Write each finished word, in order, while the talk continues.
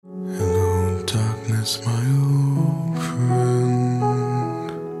Yes, my old friend,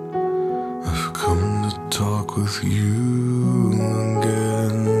 I've come to talk with you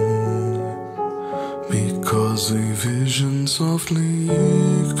again, because a vision softly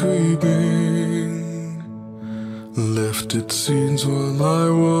creeping left its seeds while I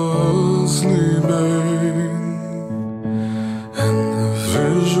was sleeping, and the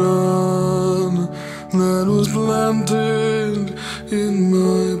vision that was planted in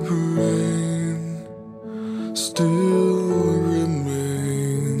my brain still remains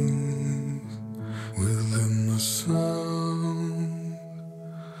within the sound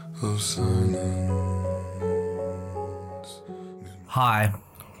of silence. Hi,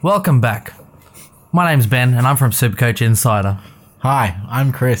 welcome back. My name's Ben and I'm from Supercoach Insider. Hi,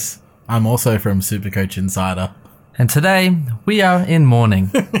 I'm Chris. I'm also from Supercoach Insider. And today we are in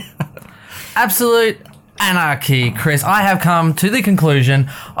mourning. Absolute anarchy, Chris. I have come to the conclusion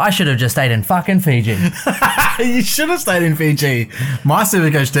I should have just stayed in fucking Fiji. You should have stayed in Fiji. My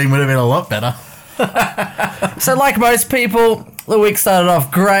Supercoach team would have been a lot better. So like most people, the week started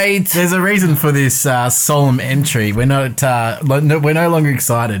off great. There's a reason for this solemn entry. We're not. We're no longer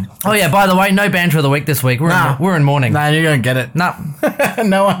excited. Oh yeah, by the way, no banter of the week this week. We're in mourning. No, you don't get it. Nah.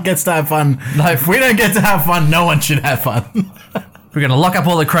 No one gets to have fun. No. If we don't get to have fun, no one should have fun. We're going to lock up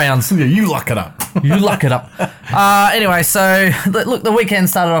all the crayons. Yeah, you lock it up. You lock it up. Anyway, so look, the weekend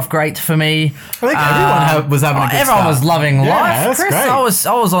started off great for me. I think everyone was having a good Everyone start. was loving life. That's Chris, great. I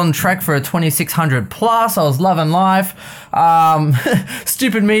was on track for a 2600 plus. I was loving life.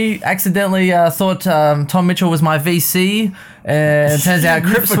 Stupid me accidentally thought Tom Mitchell was my VC. It turns out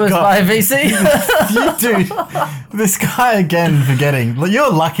Cripps was forgot. my VC. Dude, this guy again forgetting.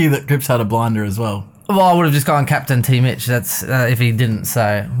 You're lucky that Cripps had a blinder as well. Well, I would have just gone Captain T Mitch. That's if he didn't. So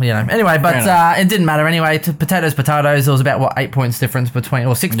Anyway, but it didn't matter anyway. Potatoes. There was about 8 points difference between,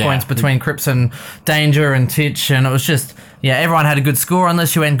 or 6 points between Cripps and Danger and Titch, and it was just everyone had a good score.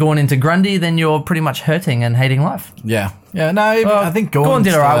 Unless you went Gorn into Grundy, then you're pretty much hurting and hating life. Yeah. No, I think Gorn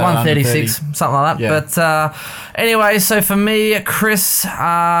did all right, 136, 136, something like that. Yeah. But anyway, so for me, Chris,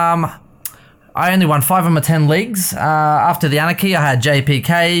 I only won 5 of my 10 leagues. After the anarchy, I had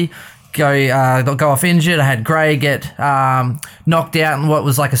JPK go off injured. I had Gray get knocked out in what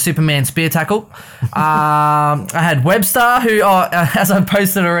was like a Superman spear tackle. I had Webster, who, as I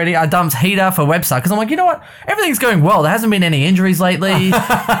posted already, I dumped Heater for Webster because I'm like, you know what? Everything's going well. There hasn't been any injuries lately.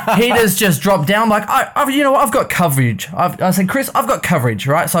 Heater's just dropped down. I'm like, you know what? I've got coverage. I said, Chris, I've got coverage,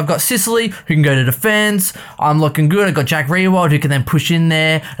 right? So I've got Sicily, who can go to defense. I'm looking good. I've got Jack Rewald, who can then push in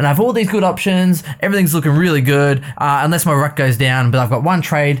there. And I have all these good options. Everything's looking really good, unless my ruck goes down. But I've got one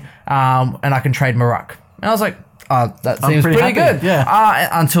trade, and I can trade my ruck. And I was like, that seems pretty good.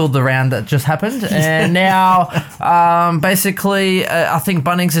 Yeah. Until the round that just happened. And now, basically, I think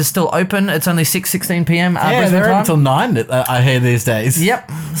Bunnings is still open. It's only 6:16 p.m. Brisbane they're time. until 9, I hear these days.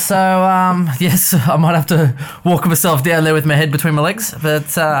 Yep. So, yes, I might have to walk myself down there with my head between my legs.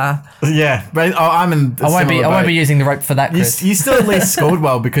 But Yeah. But I'm in a I similar won't be boat. using the rope for that, Chris. You still at least scored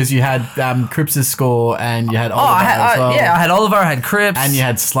well because you had Cripps' score and you had Oliver as well. I had Oliver, I had Cripps. And you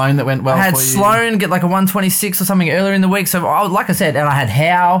had Sloan that went well I had for you. Sloan get like a 126 or something earlier in the week. So, like I said, and I had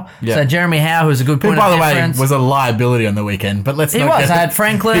Howe. Yeah. So, Jeremy Howe, who's a good Who, point by of the way, difference. was a liability on the weekend. But let's He not was. get I had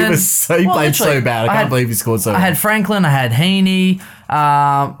Franklin. He played so literally, bad. I can't believe he scored so I well. had Franklin. I had Heaney.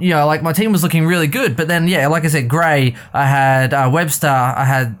 Like my team was looking really good. But then, like I said, Gray. I had Webster. I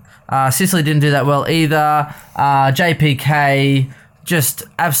had Sicily didn't do that well either. JPK. Just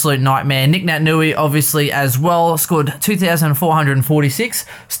absolute nightmare. Nick Nat-Nui, obviously, as well, scored 2,446.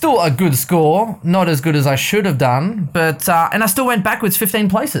 Still a good score. Not as good as I should have done. But and I still went backwards 15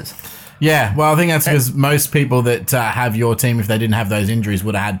 places. Yeah, well, I think that's because most people that have your team, if they didn't have those injuries,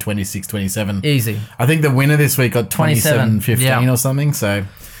 would have had 26, 27. Easy. I think the winner this week got 27, 15 yeah. or something. So,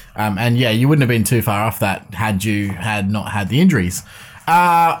 and you wouldn't have been too far off that had you had not had the injuries.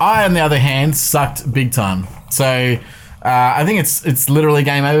 I, on the other hand, sucked big time. So, I think it's literally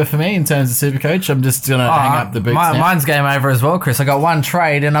game over for me in terms of Supercoach. I'm just going to hang up the boots now. Mine's game over as well, Chris. I got one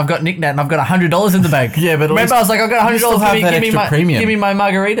trade and I've got Nick Nat and I've got $100 in the bank. Yeah, but at remember least I was like, I've got you still have $100. that Give me extra my premium. give me my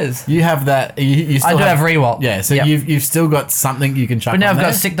margaritas. You have that. You still I do have Rewalt. Yeah, so Yep. you've still got something you can chuck But now on I've there.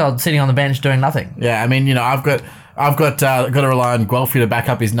 got Sickdod sitting on the bench doing nothing. Yeah, I mean, I've got to rely on Guelphy to back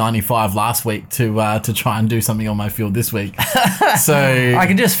up his 95 last week to try and do something on my field this week. So I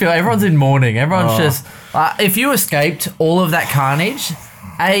can just feel everyone's in mourning. Everyone's just if you escaped all of that carnage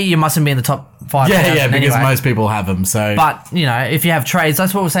You mustn't be in the top 5. Yeah, because anyway. most people have them. So, But, if you have trades,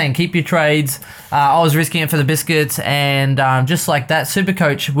 that's what we're saying. Keep your trades. I was risking it for the biscuits, and just like that,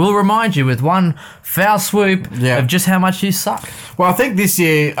 Supercoach will remind you with one foul swoop of just how much you suck. well, I think this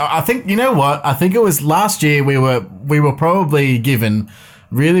year, you know what? I think it was last year we were probably given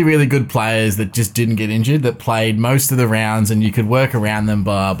really, really good players that just didn't get injured, that played most of the rounds, and you could work around them,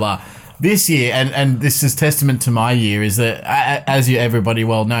 blah, blah. This year, and this is testament to my year, is that, as everybody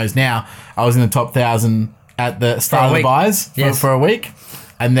well knows now, I was in the top 1,000 at the start of the buys for a week.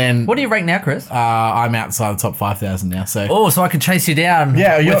 And then... What do you rank now, Chris? I'm outside the top 5,000 now, so... Oh, so I can chase you down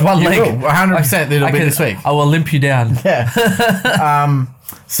with one leg. 100% it'll be this week. I will limp you down. Yeah.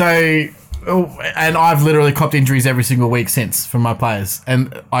 And I've literally copped injuries every single week since from my players.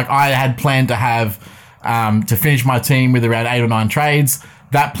 And like I had planned to have to finish my team with around 8 or 9 trades.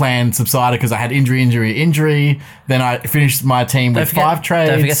 That plan subsided because I had injury. Then I finished my team with 5 trades.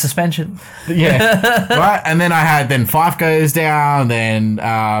 Don't forget suspension. Yeah. Right. And then I had Fife goes down, then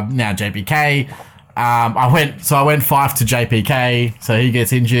now JPK. I went 5 to JPK, so he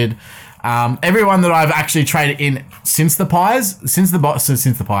gets injured. Everyone that I've actually traded in since the buys. Since the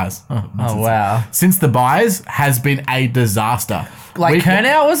buys has been a disaster. Like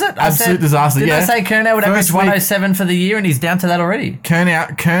Kernow, was it? Absolute disaster. Didn't I say Kernow would average 107 for the year, and he's down to that already?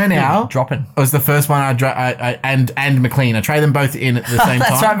 Kernow dropping. Was the first one and McLean. I traded them both in at the same time.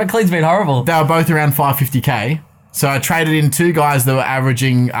 That's right. McLean's been horrible. They were both around 550k. So I traded in 2 guys that were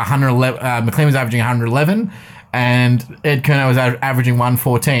averaging 111. McLean was averaging 111. And Ed Kernow was averaging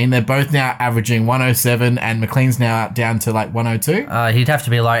 114. They're both now averaging 107, and McLean's now down to like 102. He'd have to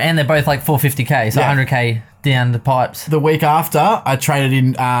be low. And they're both like 450k, so 100k down the pipes. The week after, I traded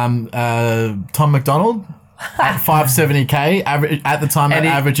in Tom McDonald at 570k, at the time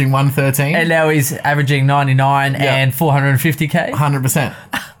averaging 113. And now he's averaging 99 and 450k. 100%.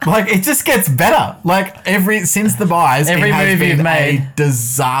 Like, it just gets better. Like, since the buys, every move you've made, a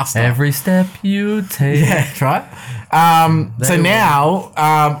disaster. Every step you take. Yeah, right. So now,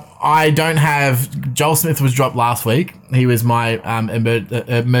 I don't have... Joel Smith was dropped last week. He was my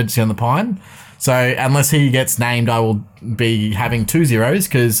emergency on the pine. So unless he gets named, I will be having 2 zeros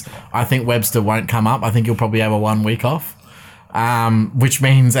because I think Webster won't come up. I think he'll probably have a 1 week off. Which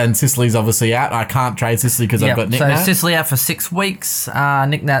means, and Sicily's obviously out. I can't trade Sicily because I've got Nick Nat. So Sicily out for 6 weeks.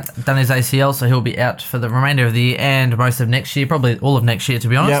 Nick Nat done his ACL, so he'll be out for the remainder of the year and most of next year, probably all of next year, to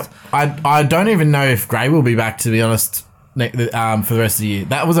be honest. Yep. I don't even know if Gray will be back, to be honest, for the rest of the year.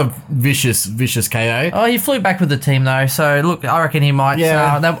 That was a vicious KO. Oh, he flew back with the team though, so look, I reckon he might.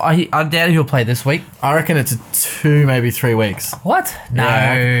 Yeah. I doubt he'll play this week. I reckon it's 2, maybe 3 weeks. What? No.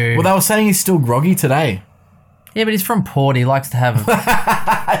 Yeah. Well, they were saying he's still groggy today. Yeah, but he's from Port. He likes to have.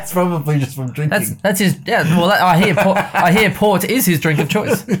 It's probably just from drinking. That's his. Yeah. Well, I hear Port is his drink of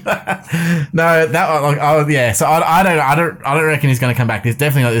choice. No, yeah. So I don't reckon he's going to come back. It's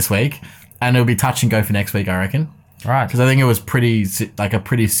definitely not this week, and it'll be touch and go for next week. I reckon. Right. Because I think it was pretty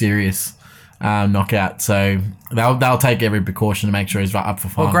serious knockout. So they'll take every precaution to make sure he's up for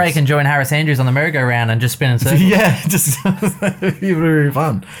finals. Well, Gray can join Harris Andrews on the merry-go-round and just spin and circle. Yeah, just it'll be really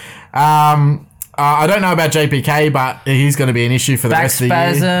fun. I don't know about JPK, but he's going to be an issue for the rest of the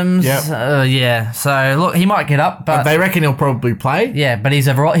year. Spasms. Yep. Yeah. So look, he might get up, but they reckon he'll probably play. Yeah, but he's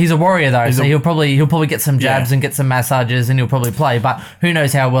a warrior though, so he'll probably get some jabs and get some massages, and he'll probably play. But who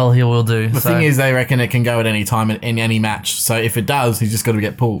knows how well he will do? The thing is, they reckon it can go at any time in any match. So if it does, he's just got to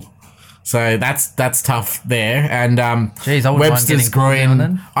get pulled. So that's tough there. And Jeez, I wouldn't Webster's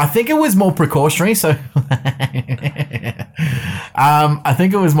groin. I think it was more precautionary. So I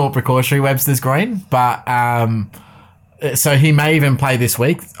think it was more precautionary, Webster's groin. But so he may even play this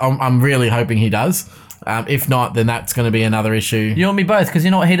week. I'm really hoping he does. If not, then that's going to be another issue. You and me both, because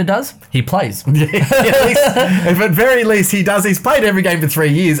you know what Heater does? He plays. If at very least he does. He's played every game for 3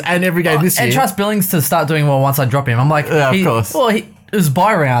 years and every game this year. And trust Billings to start doing well once I drop him. I'm like, of course. Well, it was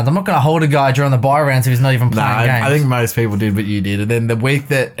buy round. I'm not going to hold a guy during the buy rounds if he's not even playing games. I think most people did what you did. And then the week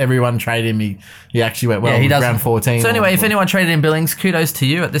that everyone traded him, he actually went well. Yeah, he does round 14. So anyway, if anyone traded in Billings, kudos to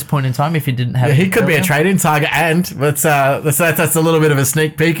you at this point in time. If you didn't have, he could be a trade-in target, and that's a little bit of a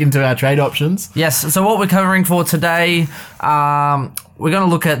sneak peek into our trade options. Yes. So what we're covering for today, we're going to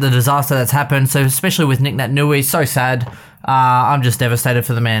look at the disaster that's happened. So especially with Nick Nat Nui, so sad. I'm just devastated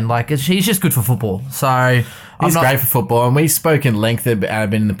for the man. Like, he's just good for football. So he's great for football, and we spoke in length in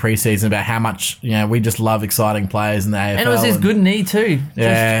the preseason about how much we just love exciting players in the AFL. And it was his good knee too.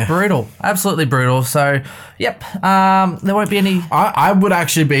 Just brutal, absolutely brutal. So, yep, there won't be any. I would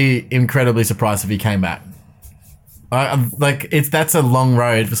actually be incredibly surprised if he came back. That's a long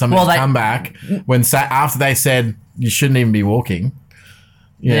road for somebody to come back when after they said you shouldn't even be walking.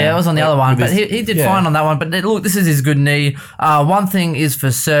 Yeah, it was on the other one, but he did yeah. fine on that one. But look, this is his good knee. One thing is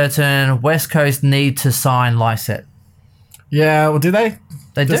for certain, West Coast need to sign Lysette. Yeah, well, do they?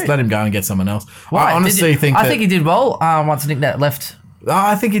 They Just do. let him go and get someone else. Why? I honestly think I think he did well once Nick Nat left.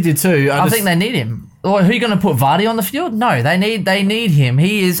 I think he did too. I think they need him. Or who are you going to put Vardy on the field? No, they need him.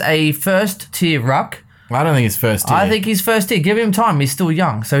 He is a first tier ruck. I don't think he's first tier. I think he's first tier. Give him time. He's still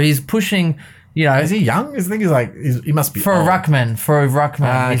young, so he's pushing. You know, Is he young? I think he's like he must be for old. a ruckman.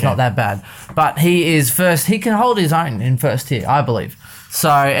 He's okay. not that bad. But he is first. He can hold his own in first tier, I believe. So,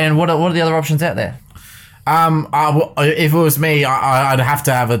 and what are the other options out there? If it was me, I'd have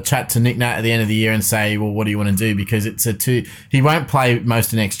to have a chat to Nick Nat at the end of the year and say, well, what do you want to do? Because he won't play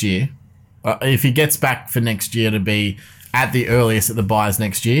most of next year. If he gets back for next year to be at the earliest at the buys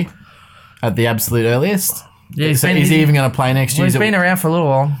next year, at the absolute earliest. Yeah, so is he even going to play next year? Well, he's been around for a little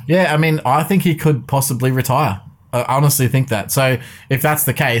while. Yeah, I mean, I think he could possibly retire. I honestly think that. So if that's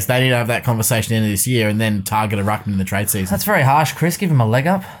the case, they need to have that conversation at the end of this year and then target a ruckman in the trade season. That's very harsh, Chris. Give him a leg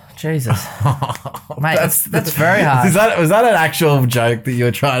up. Jesus. Mate, that's very hard. Was that an actual joke that you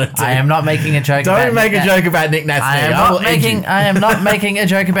were trying to do? I am not making a joke. Don't make a joke about Nick Nat's knee. I am not making a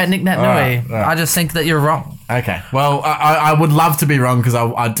joke about Nick Nat Nui. All right. I just think that you're wrong. Okay. Well, I would love to be wrong because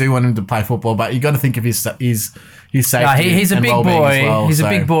I do want him to play football, but you got to think of his safety. He's a and big well-being boy. as well, He's so. a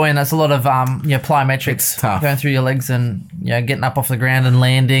big boy, and that's a lot of plyometrics It's tough. going through your legs and getting up off the ground and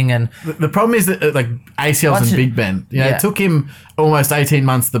landing and. The problem is that like ACLs Once and you- Big Ben, Yeah. it took him almost 18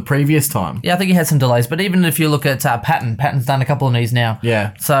 months the previous time. Yeah, I think he had some delays, but even if you look at Patton's done a couple of knees now.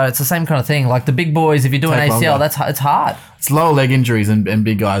 Yeah. So it's the same kind of thing. Like the big boys, if you're doing Take ACL, longer. it's hard. It's lower leg injuries and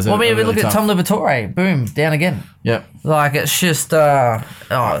big guys. Well, I mean, if you really look at tough. Tom Liberatore, boom, down again. Yep. Like it's just, I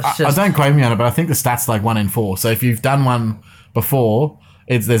just don't quote me on it, but I think the stats like 1 in 4. So if you've done one before,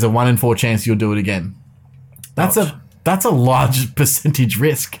 there's a 1 in 4 chance you'll do it again. That's a large percentage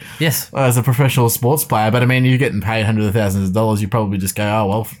risk. yes. As a professional sports player, but I mean, you're getting paid hundreds of thousands of dollars. You probably just go, oh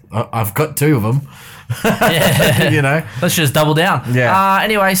well, I've got 2 of them. Yeah. You know. Let's just double down. Yeah.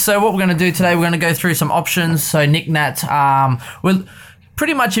 Anyway, so what we're going to do today, we're going to go through some options. So Nick Nat, well,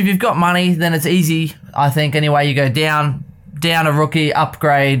 pretty much if you've got money, then it's easy. I think anyway, you go down a rookie,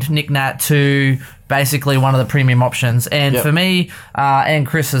 upgrade Nick Nat to basically one of the premium options. And Yep. for me, and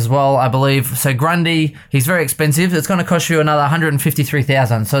Chris as well, I believe. So Grundy, he's very expensive. It's going to cost you another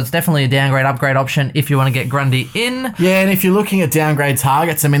 $153,000. So it's definitely a downgrade, upgrade option if you want to get Grundy in. Yeah, and if you're looking at downgrade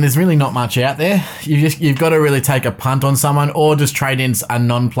targets, I mean, there's really not much out there. You've got to really take a punt on someone or just trade in a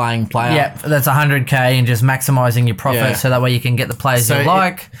non-playing player. Yeah, that's $100K and just maximizing your profit Yeah. so that way you can get the players you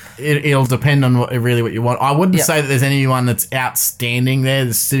like. It'll depend on really what you want. I wouldn't Yep. say that there's anyone that's outstanding there,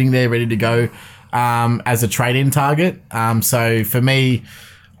 that's sitting there ready to go as a trade-in target. So for me,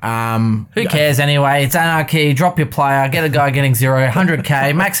 Who cares anyway? It's anarchy. Drop your player. Get a guy getting 0,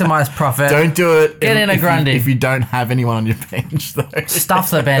 $100K. Maximize profit. don't do it. Get in a Grundy. if you don't have anyone on your bench, though.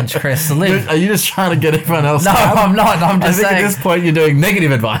 Stuff the bench, Chris. Live. Are you just trying to get everyone else? No, down? I'm not. I'm I just think saying. at this point you're doing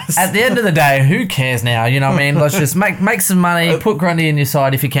negative advice. At the end of the day, who cares now? You know what I mean? Let's just make some money. Put Grundy in your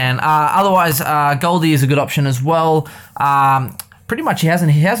side if you can. Otherwise, Goldie is a good option as well. Pretty much he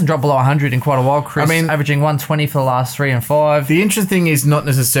hasn't dropped below 100 in quite a while, Chris. I mean, averaging 120 for the last 3 and 5. The interesting thing is not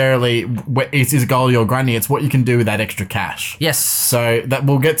necessarily is a Goldie or Grundy. It's what you can do with that extra cash. Yes. So that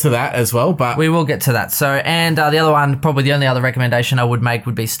we'll get to that as well. But We will get to that. So, and the other one, probably the only other recommendation I would make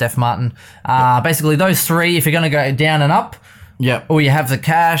would be Steph Martin. Basically, those 3, if you're going to go down and up, yep. or you have the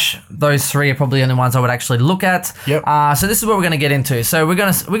cash, those 3 are probably the only ones I would actually look at. Yep. So this is what we're going to get into. So we're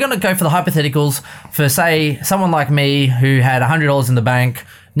going to go for the hypotheticals for, say, someone like me who had $100 in the bank.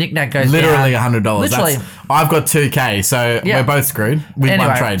 Nick Nat goes Literally down. $100. Literally. I've got 2K, so Yeah. we're both screwed with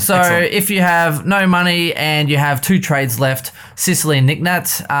one trade. So Excellent. if you have no money and you have 2 trades left, Sicily and Nick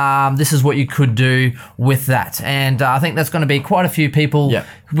Nat, this is what you could do with that. And I think that's going to be quite a few people Yeah.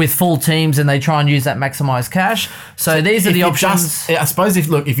 with full teams and they try and use that maximized cash. So these are If the you options. I suppose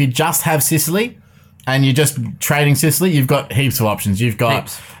if you just have Sicily and you're just trading Sicily, you've got heaps of options. You've got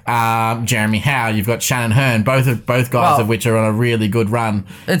Heaps. Jeremy Howe, you've got Shannon Hearn, both guys Well, of which are on a really good run.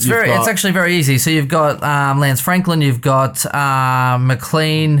 It's You've got- it's actually very easy. So you've got Lance Franklin, you've got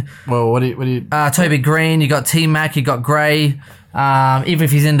McLean, well. What do you? Toby Green, you got T Mac, you got Gray. Even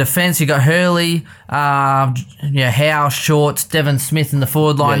if he's in defence, you got Hurley, Howe, Short, Devon Smith in the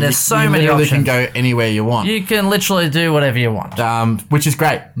forward line. There's so you many literally options. can go anywhere you want. You can literally do whatever you want. Which is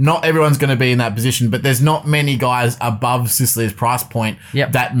great. Not everyone's going to be in that position, but there's not many guys above Sicily's price point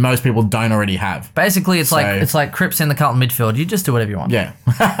Yep. that most people don't already have. Basically, it's like Cripps in the Carlton midfield. You just do whatever you want. Yeah,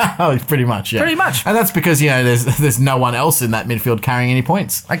 pretty much. Yeah, Pretty much. and that's because there's no one else in that midfield carrying any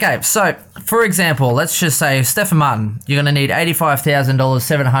points. Okay, so for example, let's just say Stephen Martin. You're going to need $35,000,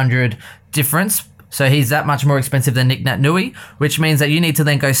 700 difference. So he's that much more expensive than Nick Nat Nui, which means that you need to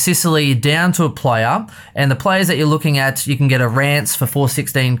then go Sicily down to a player. And the players that you're looking at, you can get a Rance for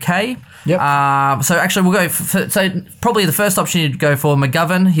 416K. Yep. So actually we'll go so probably the first option you'd go for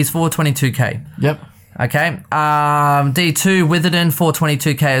McGovern, he's 422K. Yep. Okay. D2 Witherden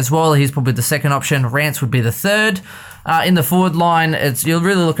 422K as well. He's probably the second option. Rance would be the third. In the forward line, you're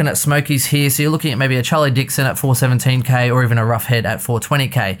really looking at Smokies here. So you're looking at maybe a Charlie Dixon at 417K or even a Roughhead at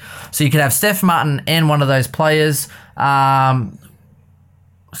 420K. So you could have Steph Martin and one of those players. Sorry,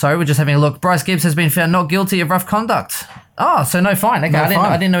 we're just having a look. Bryce Gibbs has been found not guilty of rough conduct. Oh, so no fine. Okay, No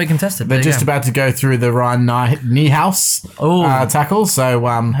I didn't know he contested. They're just about to go through the Ryan Niehaus tackle. So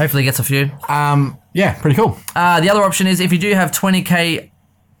hopefully he gets a few. yeah, pretty cool. The other option is if you do have 20K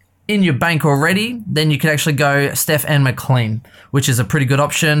in your bank already, then you could actually go Steph and McLean, which is a pretty good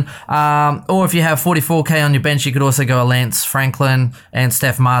option. Or if you have 44K on your bench, you could also go a Lance Franklin and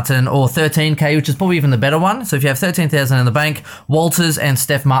Steph Martin, or 13K, which is probably even the better one. So if you have 13,000 in the bank, Walters and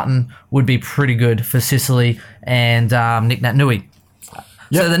Steph Martin would be pretty good for Sicily and Nick Nat Nui.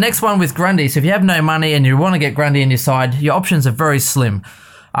 Yep. So the next one with Grundy. So if you have no money and you want to get Grundy in your side, your options are very slim.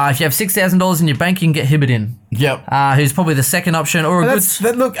 If you have $6,000 in your bank, you can get Hibbert in. Yep. Who's probably the second option, or That's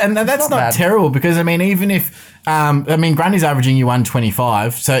not bad. terrible, because I mean, even if Grundy's averaging you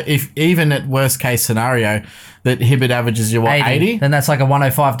 125, so if even at worst case scenario that Hibbert averages you 80, then that's like a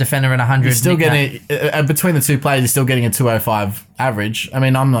 105 defender and 100. you're still getting between the two players, you're still getting a 205 average. I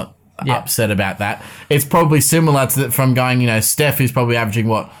mean, I'm not upset about that. It's probably similar to that from going, Steph is probably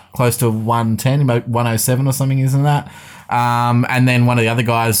averaging close to 110, about 107 or something, isn't that? And then one of the other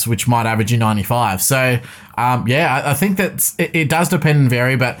guys, which might average you 95. So, I think that it does depend and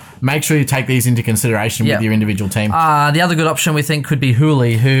vary, but make sure you take these into consideration with your individual team. The other good option we think could be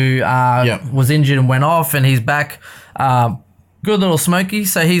Hooley, who was injured and went off, and he's back. Good little smoky,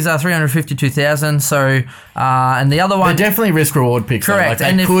 so he's 352,000. So, and the other one, they're definitely risk reward picks. Correct, though.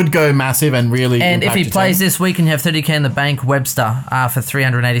 Like they could go massive and really. And if he plays team. this week and you have 30K in the bank, Webster for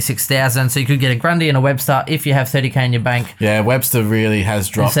 386,000. So you could get a Grundy and a Webster if you have 30K in your bank. Yeah, Webster really has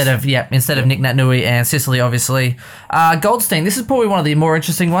dropped instead of Nick Nat Nui and Sicily, obviously. Goldstein, this is probably one of the more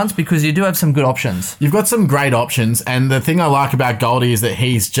interesting ones because you do have some good options. You've got some great options, and the thing I like about Goldie is that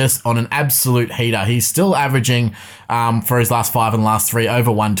he's just on an absolute heater. He's still averaging for his last 5 and last 3 over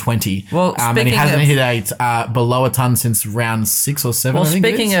 120. Well, and he hasn't hit below a ton since round 6 or 7. Well,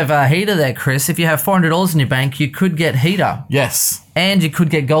 speaking of heater there, Chris, if you have $400 in your bank, you could get heater. Yes. And you could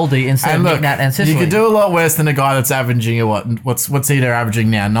get Goldie instead of Nick Nat and Sicily. You could do a lot worse than a guy that's averaging what's heater averaging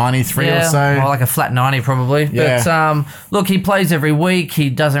now, 93 or so? More like a flat 90 probably. Yeah. But look, he plays every week. He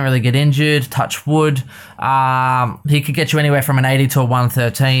doesn't really get injured. Touch wood. He could get you anywhere from an 80 to a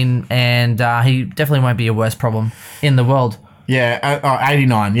 113, and he definitely won't be your worst problem in the world. Yeah,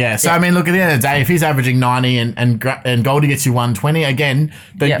 89. Yeah. So I mean, look, at the end of the day, if he's averaging 90 and Goldie gets you 120, again,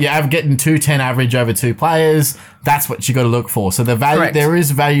 you're getting 210 average over 2 players. That's what you got to look for. So the value, Correct. there is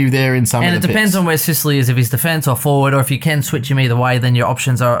value there in some. And of the it depends picks. on where Sicily is, if he's defense or forward, or if you can switch him either way, then your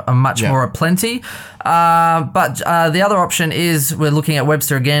options are much more aplenty. But the other option is we're looking at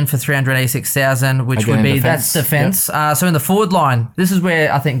Webster again for 386,000, which Again, would be defense. that's defense. So in the forward line, this is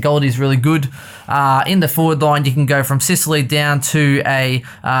where I think Goldie's really good. In the forward line, you can go from Sicily down to a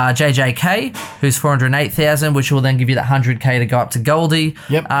JJK, who's 408,000, which will then give you that 100K to go up to Goldie.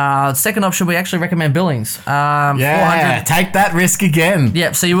 Yep. Second option, we actually recommend Billings. 400. Take that risk again.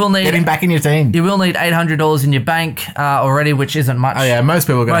 Yep. So you will need Get him back in your team. You will need $800 in your bank already, which isn't much. Oh yeah, most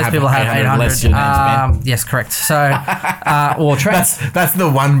people are going to have 800 unless your name's Ben. Yes, correct. So, or trades. That's the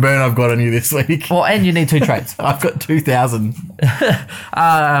one burn I've got on you this week. Well, and you need 2 trades. I've got 2,000.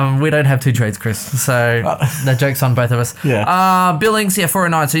 We don't have 2 trades, Chris. So the joke's on both of us. Yeah. Billings,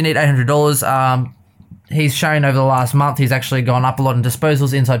 409. So you need $800. He's shown over the last month he's actually gone up a lot in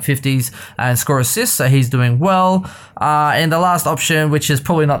disposals, inside 50s, and score assists, so he's doing well. And the last option, which is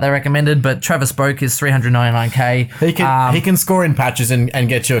probably not that recommended, but Travis Boak is 399K. He can score in patches and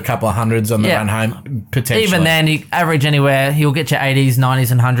get you a couple of hundreds on the run home, potentially. Even then, he average anywhere. He'll get you 80s,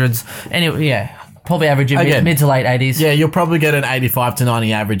 90s, and 100s. Anyway, probably average mid to late 80s. Yeah, you'll probably get an 85 to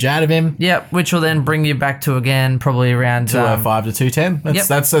 90 average out of him. Yep, which will then bring you back to, again, probably around 205 to 210. Yep.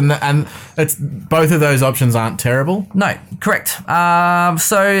 And it's both of those options aren't terrible. No, correct.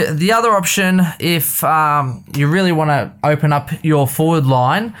 So the other option, if you really want to open up your forward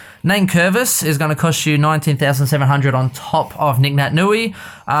line, Nane Curvis is going to cost you $19,700 on top of Nick Nat Nui,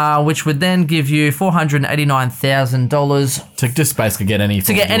 which would then give you $489,000 To just basically get any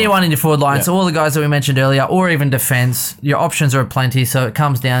to get anyone in your forward line. Yep. So all the guys guys that we mentioned earlier, or even defense, your options are plenty. So it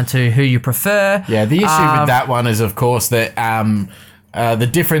comes down to who you prefer. Yeah, the issue with that one is, of course, that the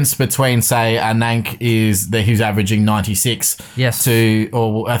difference between, say, a Nank is that he's averaging 96. Yes.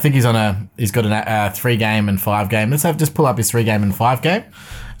 Or I think he's got a 3-game and 5-game. Let's just pull up his 3-game and 5-game.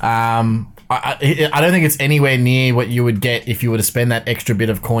 I don't think it's anywhere near what you would get if you were to spend that extra bit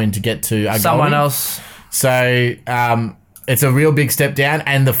of coin to get to a Someone Goldie. else. So it's a real big step down,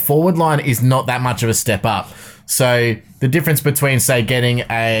 and the forward line is not that much of a step up. So the difference between, say, getting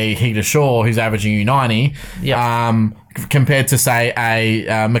a Heater Shaw who's averaging you 90, compared to, say,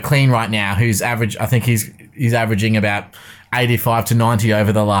 a McLean right now who's I think he's averaging about 85 to 90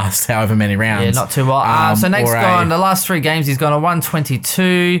 over the last however many rounds. Yeah, not too well. So next gone, the last 3 games, he's gone a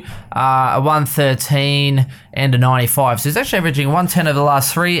 122, a 113, and a 95. So he's actually averaging 110 over the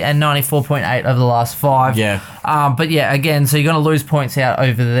last 3 and 94.8 over the last 5. Yeah. But yeah, again, so you're going to lose points out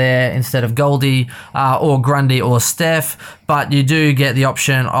over there instead of Goldie or Grundy or Steph. But you do get the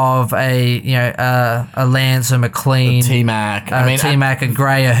option of a Lance, a McLean, T-Mac. T-Mac, a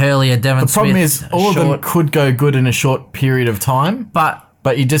Gray, a Hurley, a Devon Smith. The problem is all of them could go good in a short period of time.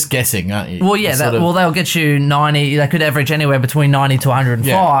 But you're just guessing, aren't you? Well, yeah. They'll get you 90. They could average anywhere between 90 to 105.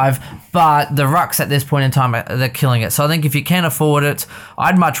 Yeah. But the rucks at this point in time, they're killing it. So I think if you can afford it,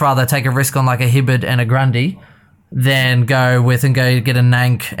 I'd much rather take a risk on like a Hibbard and a Grundy than go get a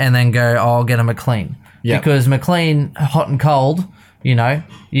Nank and then I'll get a McLean. Yep. Because McLean, hot and cold, you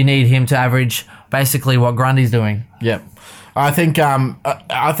need him to average basically what Grundy's doing. Yep. I think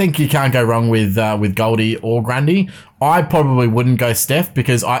you can't go wrong with Goldie or Grundy. I probably wouldn't go Steph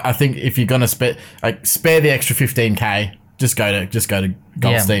because I think if you're gonna spare the extra 15K, just go to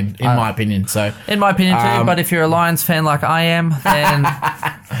Goldstein, in my opinion. So in my opinion too, but if you're a Lions fan like I am, then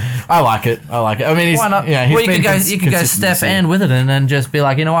I like it. I mean, why not? Yeah, well, you could go Steph and Witherden and just be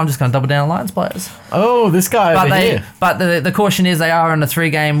like, I'm just going to double down on Lions players. Oh, this guy over here. But the caution is they are on a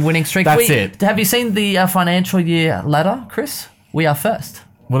 3-game winning streak. That's it. Have you seen the financial year ladder, Chris? We are first.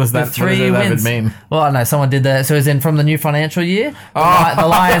 What does that, what does that even mean? Well, no, someone did that. So it's in from the new financial year. The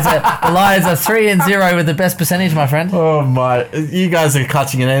Lions are 3-0 with the best percentage, my friend. Oh my! You guys are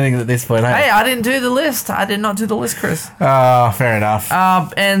clutching at anything at this point. Hey, I didn't do the list. I did not do the list, Chris. Oh, fair enough.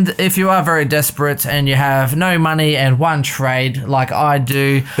 And if you are very desperate and you have no money and one trade, like I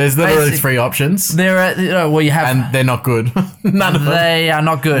do, there's literally 3 options. You have, and they're not good. None of them. They are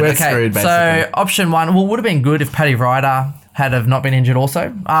not good. We're screwed, basically. So option 1, would have been good if Paddy Ryder had have not been injured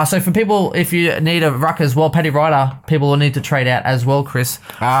also. So for people, if you need a ruck as well, Paddy Ryder, people will need to trade out as well, Chris.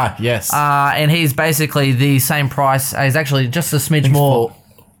 Yes. And he's basically the same price. He's actually just a smidge more,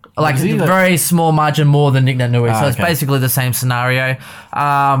 like a very small margin more than Nick Nui. So it's basically the same scenario.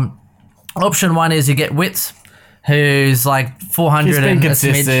 Option 1 is you get Witts, who's like 400. He's been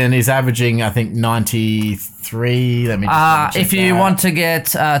consistent. He's averaging, I think, 93. Let me just if you want to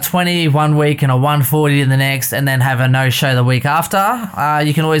get 20 one week and a 140 in the next, and then have a no-show the week after,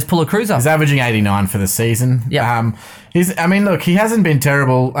 you can always pull a cruiser. He's averaging 89 for the season. Yeah. Look, he hasn't been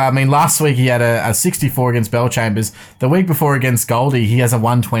terrible. Last week he had a 64 against Bellchambers. The week before against Goldie, he has a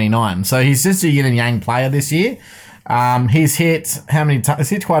 129. So he's just a yin and yang player this year. He's hit how many tons? He's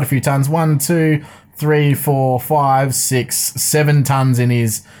hit quite a few tons. 1, 2, 3, 4, 5, 6, 7 tons in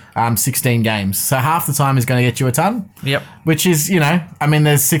his 16 games. So half the time he's going to get you a ton. Yep. Which is,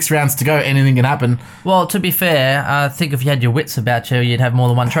 there's 6 rounds to go. Anything can happen. Well, to be fair, I think if you had your wits about you, you'd have more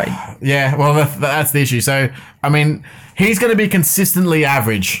than one trade. Yeah, well, that's the issue. So, he's going to be consistently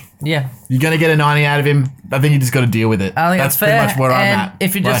average. Yeah. You're going to get a 90 out of him. I think you just got to deal with it. I think that's fair. Pretty much where I'm at.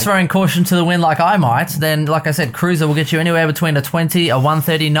 If you're just throwing caution to the wind like I might, then, like I said, Cruiser will get you anywhere between a 20, a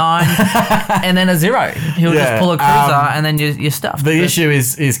 139, and then a 0. He'll just pull a Cruiser, and then you're stuffed. The issue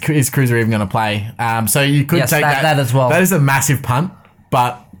is Cruiser even going to play? So you could take that as well. That is a massive punt,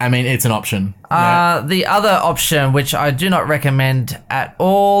 but, it's an option. The other option, which I do not recommend at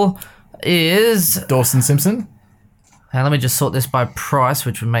all, is Dawson Simpson. Let me just sort this by price,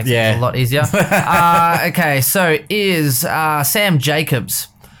 which would make it a lot easier. Okay, so is Sam Jacobs.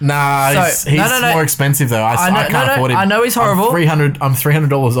 Nah, he's more expensive though. I can't afford him. I know he's horrible. I'm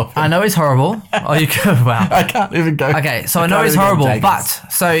 $300 off him. I know he's horrible. Oh, you could. Wow. I can't even go. Okay, so I know he's horrible, but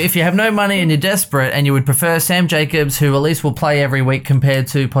so if you have no money and you're desperate and you would prefer Sam Jacobs, who at least will play every week compared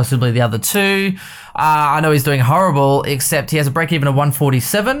to possibly the other 2. I know he's doing horrible, except he has a break-even of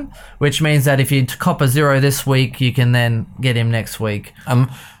 147, which means that if you cop a 0 this week, you can then get him next week.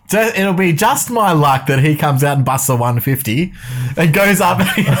 It'll be just my luck that he comes out and busts a 150 and goes up. And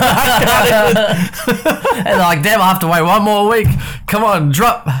like, damn, I have to wait one more week. Come on,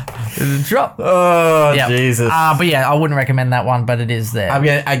 drop. Drop. Oh, Yep. Jesus. But yeah, I wouldn't recommend that one, but it is there. I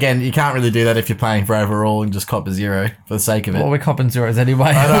mean, again, you can't really do that if you're playing for overall and just cop a 0 for the sake of it. Well, we're copping zeros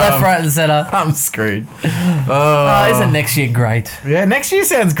anyway. know. Left, right, and centre. I'm screwed. Isn't next year great? Yeah, next year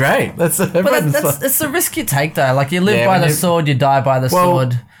sounds great. That's It's the risk you take, though. Like, you live Yeah, by when the you- sword, you die by the Well,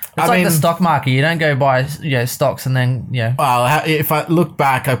 sword. It's I like mean- the stock market. You don't go buy stocks and then Well, if I look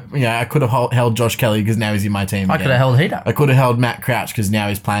back, I could have held Josh Kelly because now he's in my team. I again. could have held Heater. I could have held Matt Crouch because now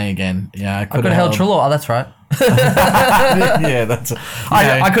he's playing again. Yeah, I I could have held Trelaw. Oh, that's right. Yeah, that's.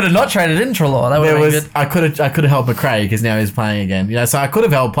 I could have not traded in Trelaw. That would There have been was. good. I could have held McRae because now he's playing again. So I could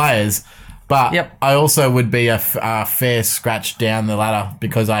have held players, but Yep. I also would be a fair scratch down the ladder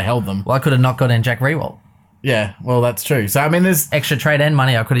because I held them. Well, I could have not got in Jack Rewalt. Yeah, well, that's true. So I mean, there's Extra trade and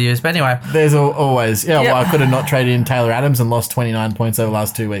money I could have used. But anyway, always Yep. Well, I could have not traded in Taylor Adams and lost 29 points over the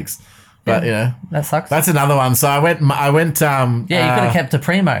last 2 weeks, but that sucks. that's another one. So I went. Yeah, you could have kept a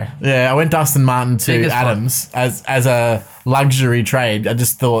primo. Yeah, I went Dustin Martin to Biggest one. Adams as a luxury trade. I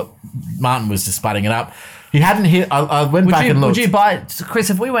just thought Martin was just sputting it up. He hadn't hit. I went back and looked. Would you buy, Chris?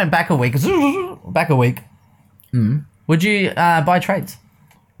 If we went back a week, would you buy trades?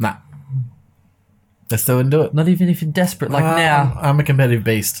 Nah. I still wouldn't do it. Not even if you're desperate. Like now, I'm a competitive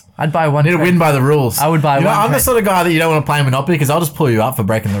beast. I'd buy one. I need to trade. win by the rules. I would buy you know, one I'm the trade. sort of guy that you don't want to play Monopoly because I'll just pull you up for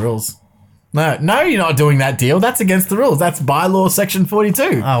breaking the rules. No, you're not doing that deal. That's against the rules. That's bylaw section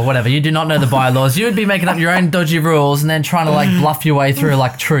 42. Oh, whatever. You do not know the bylaws. You would be making up your own dodgy rules and then trying to like bluff your way through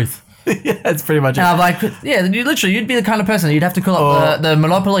like truth. Yeah, that's pretty much it. And I'm like, yeah, you'd be the kind of person that you'd have to call up the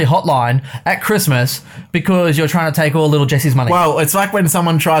Monopoly hotline at Christmas because you're trying to take all little Jesse's money. Well, it's like when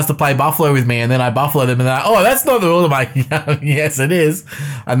someone tries to play Buffalo with me and then I Buffalo them and they're like, oh, that's not the rule. I'm like, yes, it is.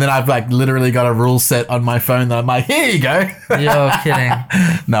 And then I've like literally got a rule set on my phone that I'm like, here you go. You're kidding.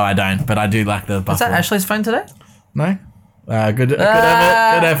 No, I don't, but I do like the Buffalo. Is that Ashley's phone today? No? Good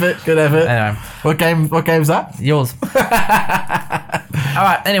effort. Anyway. What game's that? Yours. All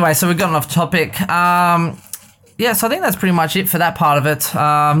right. Anyway, so we've gotten off topic. Yeah, so I think that's pretty much it for that part of it. Let's go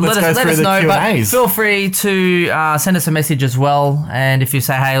let through us the know, but Q&As. feel free to send us a message as well. And if you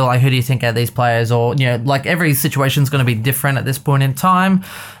say, hey, like, who do you think are these players? Or, like every situation's going to be different at this point in time.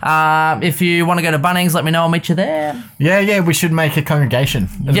 If you want to go to Bunnings, let me know. I'll meet you there. Yeah, we should make a congregation.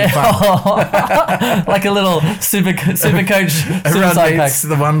 It'll be fun. Yeah, like a little super coach Everyone suicide pact. meets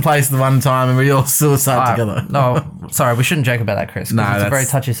the one place, the one time, and we all suicide together. No, sorry, we shouldn't joke about that, Chris. 'cause No, it's a that's- very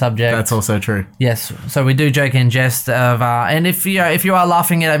touchy subject. That's also true. Yes, so we do joke in jest of, and if you are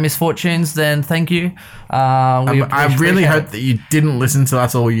laughing at our misfortunes, then thank you. I really hope that you didn't listen to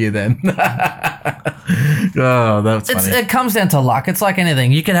us all year then. Oh, that's funny. it comes down to luck. It's like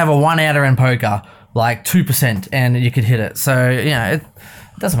anything. You could have a 1-outer in poker, like 2%, and you could hit it. So it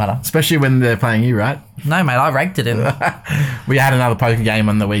doesn't matter. Especially when they're playing you, right? No, mate, I raked it in. We had another poker game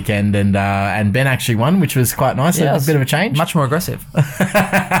on the weekend, and Ben actually won, which was quite nice. Yeah, a bit of a change. Much more aggressive.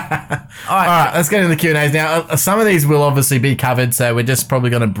 All right, let's get into the Q&As now. Some of these will obviously be covered, so we're just probably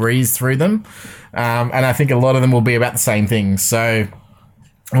going to breeze through them. And I think a lot of them will be about the same things. So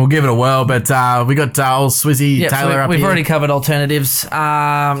we'll give it a whirl. But we got old Swizzy Yeah, Taylor so up we've here. already covered alternatives.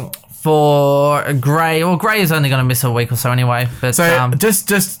 For Gray, well, Gray is only going to miss a week or so anyway. But So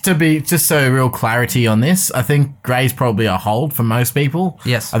just so real clarity on this, I think Gray's probably a hold for most people.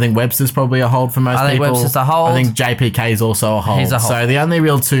 Yes. I think Webster's probably a hold for most people. I think Webster's a hold. I think JPK is also a hold. He's a hold. So the only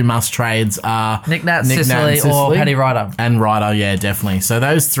real two must trades are Nick Nat, and Sicily, or Paddy Ryder. And Ryder, yeah, definitely. So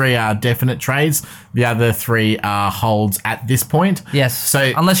those three are definite trades. The other three are holds at this point. Yes.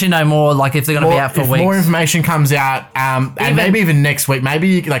 So unless you know more, like if they're going to be out for if weeks. more information comes out, and maybe even next week,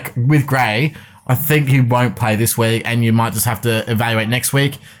 maybe like with Gray, I think he won't play this week, and you might just have to evaluate next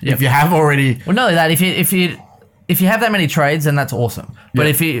week. Yep. If you have already, Well, not only that, if you have that many trades, then that's awesome. But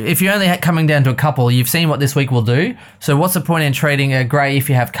Yep. if you're only coming down to a couple, you've seen what this week will do. So what's the point in trading a Gray if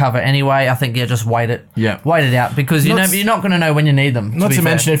you have cover anyway? I think just wait it. Yeah. Wait it out because you're not going to know when you need them. not be to fair.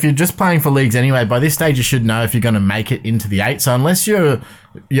 mention if you're just playing for leagues anyway, by this stage you should know if you're going to make it into the 8. So unless you're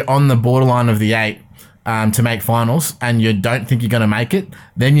on the borderline of the 8 to make finals and you don't think you're going to make it,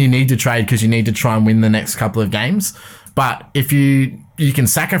 then you need to trade because you need to try and win the next couple of games. But if you can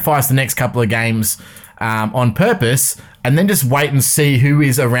sacrifice the next couple of games on purpose and then just wait and see who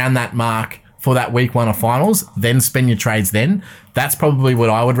is around that mark for that week 1 of finals, then spend your trades then. That's probably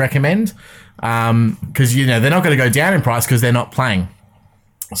what I would recommend because, they're not going to go down in price because they're not playing.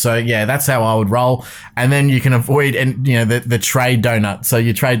 So yeah, that's how I would roll, and then you can avoid the trade donut. So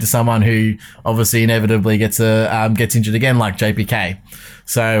you trade to someone who obviously inevitably gets injured again, like JPK.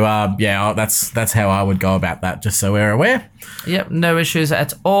 So that's how I would go about that. Just so we're aware. Yep, no issues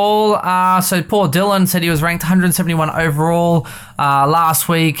at all. So poor Dylan said he was ranked 171 overall last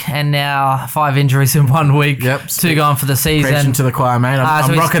week, and now 5 injuries in 1 week. Yep. 2 gone for the season. Preaching to the choir, mate.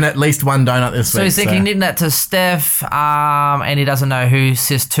 I'm so rocking at least 1 donut this week. So he's thinking knitting that to Steph, and he doesn't know who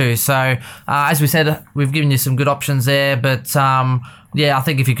sis to. So as we said, we've given you some good options there, but yeah, I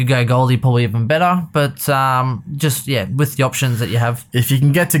think if you could go Goldie, probably even better. But just with the options that you have. If you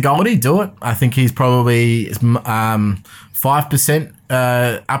can get to Goldie, do it. I think he's probably 5%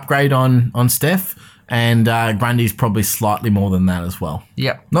 upgrade on Steph, and Grundy's probably slightly more than that as well.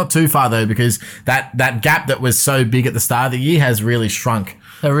 Yep. Not too far though, because that gap that was so big at the start of the year has really shrunk.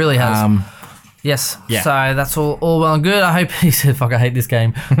 It really has. Yes. Yeah. So that's all well and good. I hope he said, "Fuck, I hate this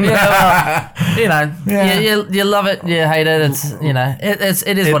game." Yeah, well, you love it, you hate it. It's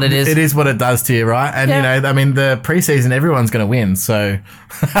it is what it is. It is what it does to you, right? And I mean, the preseason, everyone's going to win, so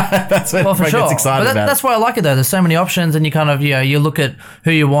that's what for sure. gets excited about. That's why I like it though. There's so many options, and you kind of you look at who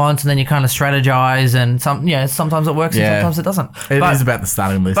you want, and then you kind of strategize, and sometimes it works, and sometimes it doesn't. It is about the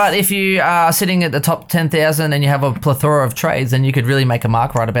starting list. But if you are sitting at the top 10,000 and you have a plethora of trades, then you could really make a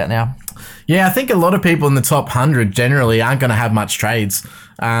mark right about now. Yeah, I think a lot of people in the top 100 generally aren't going to have much trades.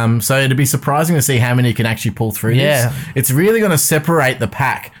 So it'd be surprising to see how many can actually pull through this. It's really going to separate the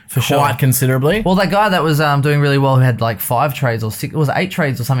pack quite considerably. Well, that guy that was doing really well, who had like 5 trades or 6, it was 8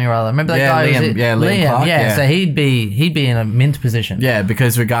 trades or something or other. Remember that guy? Liam Clark. Yeah, so he'd be in a mint position. Yeah,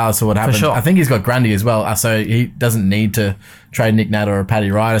 because regardless of what happens, I think he's got Grundy as well, so he doesn't need to trade Nick Nat or a Paddy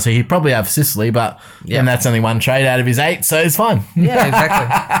Ryder, so he'd probably have Sicily, but then that's only 1 trade out of his 8, so it's fine. Yeah,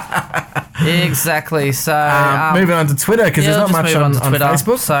 exactly. Exactly. So moving on to Twitter, because there's not much on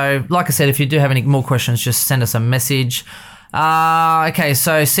Facebook. So like I said, if you do have any more questions, just send us a message. Okay,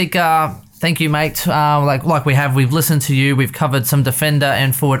 so Sika, thank you, mate. Like we've listened to you. We've covered some defender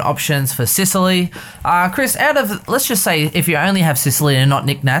and forward options for Sicily. Chris, let's just say if you only have Sicily and not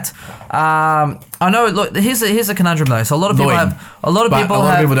Nick Nat, I know. Look, here's a conundrum though. So a lot of people a lot of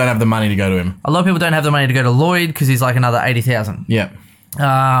people don't have the money to go to him. A lot of people don't have the money to go to Lloyd because he's like another 80,000. Yeah.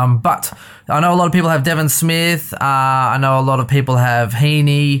 But I know a lot of people have Devon Smith. I know a lot of people have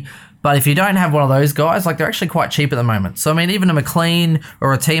Heaney. But if you don't have one of those guys, like they're actually quite cheap at the moment. So I mean, even a McLean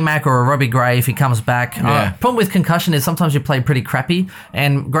or a T-Mac or a Robbie Gray, if he comes back. Problem with concussion is sometimes you play pretty crappy,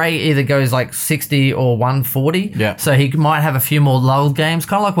 and Gray either goes like 60 or 140. Yeah. So he might have a few more lulled games,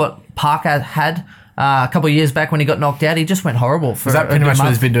 kind of like what Parker had a couple of years back when he got knocked out. He just went horrible. Is that pretty much what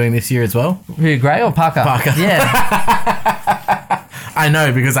he's been doing this year as well? Who, Gray or Parker? Parker. Yeah. I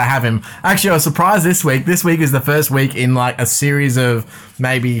know, because I have him. Actually, I was surprised this week. This week is the first week in like a series of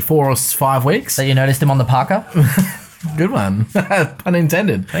maybe 4 or 5 weeks. So you noticed him on the Parker? Good one. Pun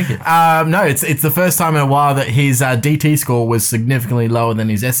intended. Thank you. No, it's the first time in a while that his DT score was significantly lower than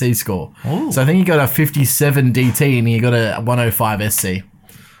his SC score. Ooh. So I think he got a 57 DT and he got a 105 SC.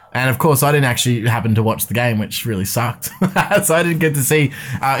 And of course, I didn't actually happen to watch the game, which really sucked. So I didn't get to see.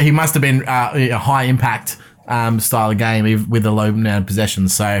 He must have been a high impact style of game with a low amount of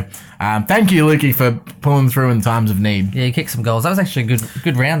possessions. So thank you, Lukey, for pulling through in times of need. Yeah, he kicked some goals. That was actually a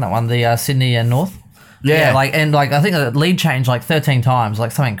good round, that one, the Sydney and North. Yeah, I think the lead changed like 13 times,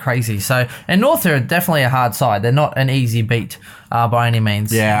 like something crazy. So, and North are definitely a hard side. They're not an easy beat by any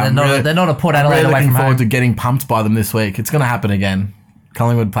means. Yeah, they're not a Port Adelaide I'm really away looking from forward home. to getting pumped by them this week. It's going to happen again.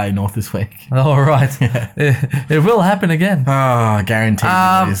 Collingwood play North this week. Oh, right. Yeah. It will happen again. Oh, guaranteed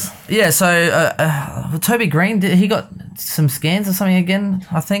it is. Yeah, so Toby Green, he got some scans or something again,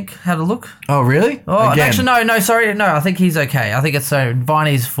 I think. Had a look. Oh, really? Oh, again? actually, sorry. No, I think he's okay. I think it's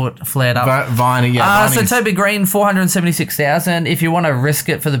Viney's foot flared up. Viney. So Toby Green, 476,000. If you want to risk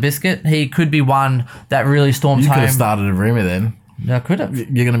it for the biscuit, he could be one that really storms home. You could have started a rumour then. I could have.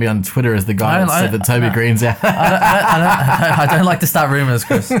 You're going to be on Twitter as the guy that said that Toby Green's out. I don't like to start rumours,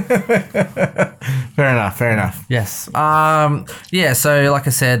 Chris. Fair enough. Yes. Yeah, so like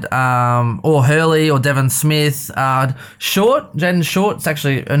I said, or Hurley or Devon Smith. Jaden Short, it's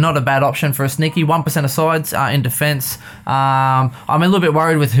actually not a bad option for a sneaky. 1% of sides in defence. I'm a little bit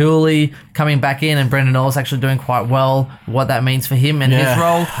worried with Hurley coming back in and Brendan Ellis actually doing quite well, what that means for him and his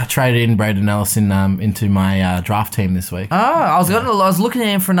role. I traded in Brendan Ellis into my draft team this week. I was looking at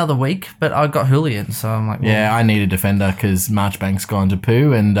him for another week, but I got Julian, so I'm like, well. Yeah, I need a defender because Marchbank's gone to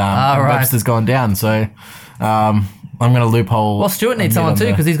poo and Webster's gone down, so I'm going to loophole. Well, Stewart needs someone too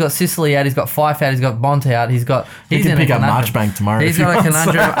because he's got Sicily out, he's got Fife out, he's got Bont out, he can pick up Marchbank tomorrow. He's got a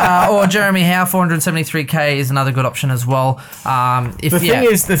conundrum. Or Jeremy Howe, 473k is another good option as well.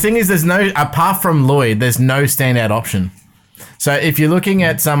 The thing is, there's no, apart from Lloyd, there's no standout option. So if you're looking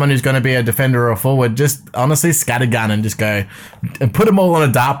at someone who's going to be a defender or a forward, just honestly scattergun and just go and put them all on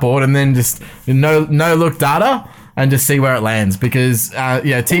a dartboard and then just no look data and just see where it lands. Because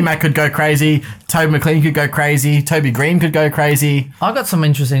T-Mac could go crazy, Toby McLean could go crazy, Toby Green could go crazy. I got some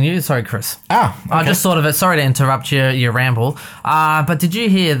interesting news. Sorry, Chris. Oh, okay. I just thought of it. Sorry to interrupt your ramble. But did you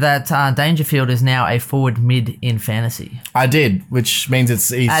hear that Dangerfield is now a forward mid in fantasy? I did, which means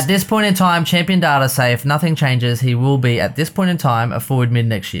he's At this point in time, Champion Data say if nothing changes, he will be, at this point in time, a forward mid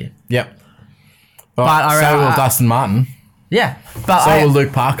next year. Yep. But so will Dustin Martin. Yeah. But So will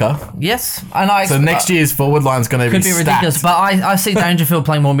Luke Parker. Yes. And So next year's forward line's going to could be be stacked. ridiculous. But I see Dangerfield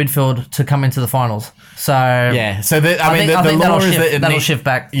playing more midfield to come into the finals. So Yeah, so the I think law that'll is that that'll shift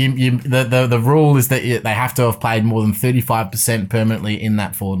back. the rule is that they have to have played more than 35% permanently in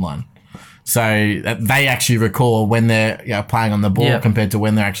that forward line. So they actually recall when they're playing on the ball Yep. compared to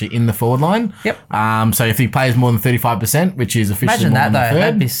when they're actually in the forward line. Yep. So if he plays more than 35%, which is officially Imagine more that than a though. third,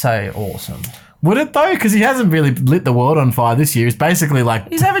 That'd be so awesome. would it though? Because he hasn't really lit the world on fire this year. He's basically like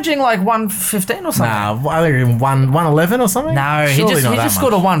He's averaging like 115 or something. I think 111 or something. No, he Surely just not that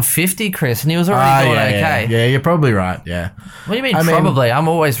scored a much. 150, Chris, and he was already doing okay. Yeah, you're probably right. Yeah. What do you mean, I mean- probably? I'm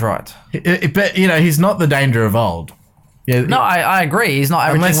always right. But he's not the danger of old. Yeah. No, I agree. He's not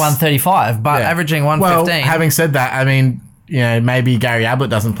averaging Unless- 135, but yeah. averaging Well, 115. having said that, I mean, maybe Gary Ablett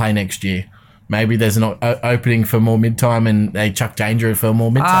doesn't play next year. Maybe there's an opening for more mid-time and they chuck Danger for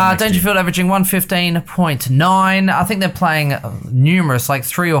more mid-time next year. Dangerfield averaging 115.9. I think they're playing numerous, like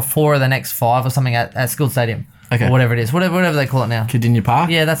 3 or 4 of the next 5 or something at Skilled Stadium. Okay. Or whatever it is. Whatever they call it now. Cardinia Park?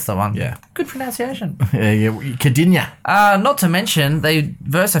 Yeah, that's the one. Yeah. Good pronunciation. Yeah, Cardinia. Not to mention, they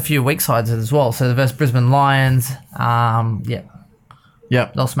verse a few weak sides as well. So they verse Brisbane Lions. Yeah,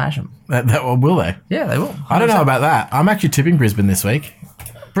 Yep. they'll smash them. Will they? Yeah, they will. I don't know about that. I'm actually tipping Brisbane this week.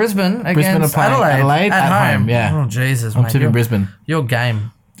 Brisbane Brisbane are against playing Adelaide at home, yeah. Oh, Jesus, I'm mate. tipping Brisbane. Your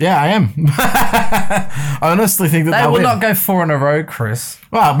game. Yeah, I am. I honestly think that They they'll will win. not go 4 in a row, Chris.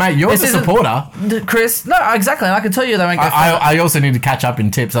 Well, mate, you're This the isn't- supporter. Chris, no, exactly. I can tell you they won't go 4. I also need to catch up in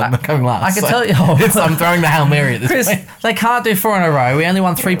tips. I'm coming last. I can tell you. Oh. I'm throwing the Hail Mary at this Chris, point. they can't do 4 in a row. We only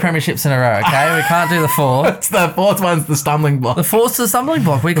won 3 premierships in a row, okay? We can't do the 4. It's the fourth one's the stumbling block. The 4's the stumbling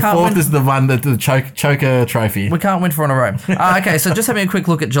block. We can't Fourth win. is the one that the choker trophy. We can't win 4 in a row. Okay, so just having a quick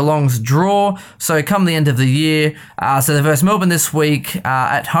look at Geelong's draw. So come the end of the year, so they verse Melbourne this week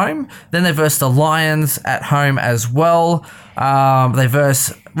at home. Then they verse the Lions at home as well. They verse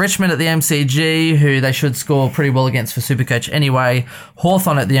Richmond at the MCG, who they should score pretty well against for Supercoach anyway.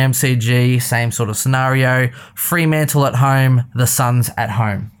 Hawthorn at the MCG, same sort of scenario. Fremantle at home, the Suns at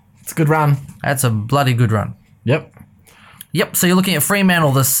home. It's a good run. That's a bloody good run. Yep. Yep, so you're looking at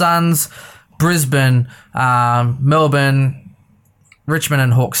Fremantle, the Suns, Brisbane, Melbourne, Richmond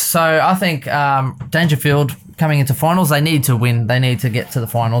and Hawks. So I think Dangerfield coming into finals, they need to win. They need to get to the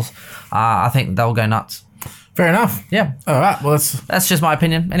finals. I think they'll go nuts. Fair enough. Yeah, All right. Well, let's that's just my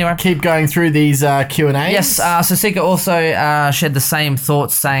opinion. Anyway. keep going through these Q&As. Yes, so Sika also shared the same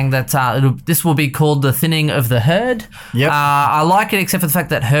thoughts, saying that this will be called the thinning of the herd. Yep. I like it, except for the fact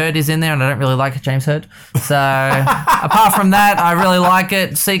that Herd is in there, and I don't really like James Herd. So apart from that, I really like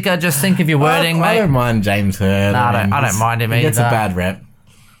it. Sika, just think of your wording, I mate. don't mind James Hurd. No, I don't mind him He gets a either. bad rep.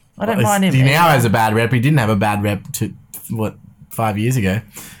 I don't mind him. He now either. has a bad rep. He didn't have a bad rep 5 years ago.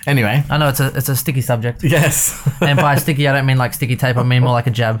 Anyway. I know it's a sticky subject, Yes. and by sticky I don't mean like sticky tape. I mean more like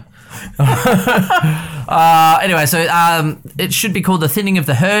a jab. Anyway, so it should be called the thinning of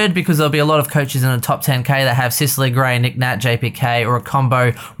the herd because there'll be a lot of coaches in the top 10k that have Sicily, Gray, Nick Nat, JPK, or a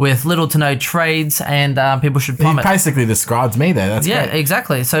combo with little to no trades, and people should He plumb it. basically describes me there. That's Yeah, great.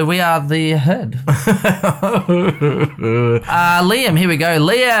 exactly. So we are the herd. Liam, here we go.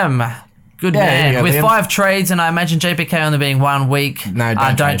 Liam. Good Yeah, here man. you go, With Liam. 5 trades, and I imagine JPK only being 1 week. No,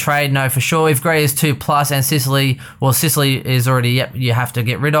 don't don't trade. No, for sure. If Gray is 2+ and Sicily is already, you have to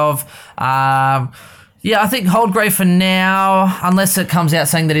get rid of. Yeah, I think hold Gray for now, unless it comes out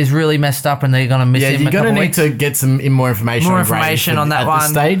saying that he's really messed up and they're going to miss Yeah, him. you're going to need to get some more information. More on Gray information on that at one. this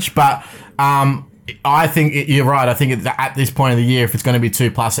stage, but I think you're right. I think at this point of the year, if it's going to be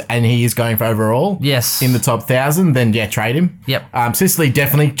 2+ and he is going for overall, Yes. in the top 1,000, then yeah, trade him. Yep. Sicily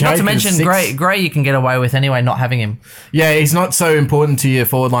definitely. Not trade to 'cause mention 6 Gray you can get away with anyway, not having him. Yeah, he's not so important to your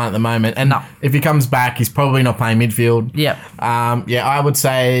forward line at the moment, and No. if he comes back, he's probably not playing midfield. Yep. Yeah, I would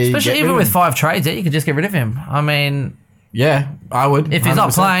say, Especially get even rid with of him. 5 trades, you could just get rid of him. I mean, Yeah, I would. if he's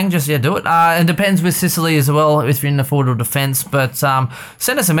not 100%. playing, just do it. It depends with Sicily as well, if you're in the forward or defence. But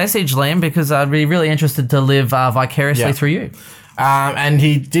send us a message, Liam, because I'd be really interested to live vicariously Yeah. through you. And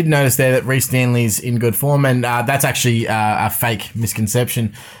he did notice there that Reece Stanley's in good form, and that's actually a fake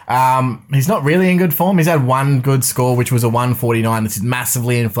misconception. He's not really in good form. He's had one good score, which was a 149. This has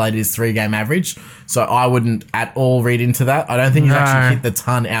massively inflated his 3-game average, so I wouldn't at all read into that. I don't think he's actually hit the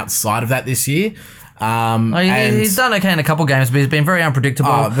ton outside of that this year. He's done okay in a couple games, but he's been very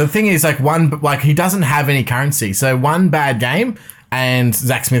unpredictable. The thing is, he doesn't have any currency, so one bad game and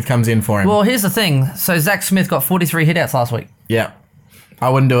Zach Smith comes in for him. Well, here's the thing. So Zach Smith got 43 hitouts last week. Yeah. I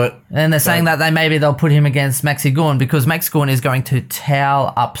wouldn't do it. And they're saying that they'll put him against Maxi Gorn because Max Gorn is going to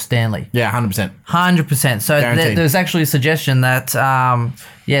towel up Stanley. Yeah, 100%. 100%. So there's actually a suggestion that,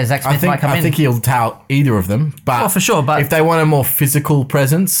 Zach Smith might come in. I think he'll towel either of them. But for sure. But if they want a more physical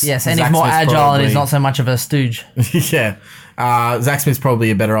presence... Yes, and Zach he's more Smith's agile and he's not so much of a stooge. Yeah. Zach Smith's probably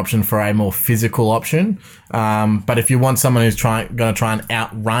a better option for a more physical option. But if you want someone who's going to try and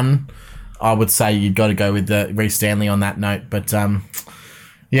outrun, I would say you've got to go with the Reece Stanley on that note. But...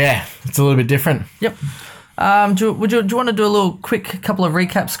 yeah, it's a little bit different. Yep. Do you want to do a little quick couple of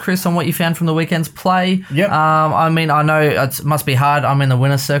recaps, Chris, on what you found from the weekend's play? Yep. I know it must be hard. I'm in the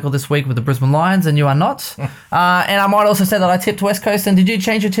winner's circle this week with the Brisbane Lions, and you are not. And I might also say that I tipped West Coast. And did you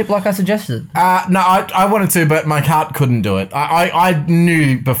change your tip like I suggested? No, I wanted to, but my heart couldn't do it. I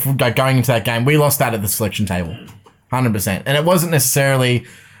knew before going into that game, we lost that at the selection table, 100%. And it wasn't necessarily...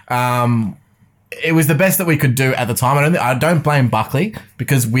 it was the best that we could do at the time. I don't blame Buckley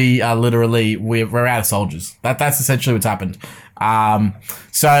because we are literally we're out of soldiers. That's essentially what's happened.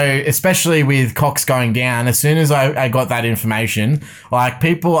 So especially with Cox going down, as soon as I got that information, like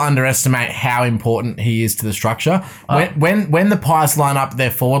people underestimate how important he is to the structure. When the Pies line up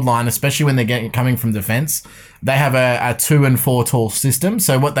their forward line, especially when they're coming from defence, they have a 2 and 4 tall system.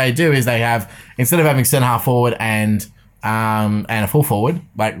 So what they do is they have, instead of having centre half forward and a full forward,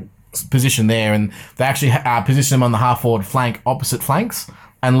 like position there, and they actually position them on the half forward flank, opposite flanks,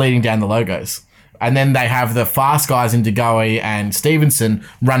 and leading down the logos. And then they have the fast guys in DeGoey and Stevenson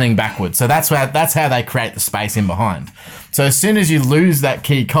running backwards. So that's how they create the space in behind. So as soon as you lose that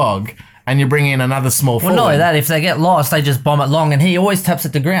key cog and you bring in another small forward... Well, not only that, if they get lost, they just bomb it long, and he always taps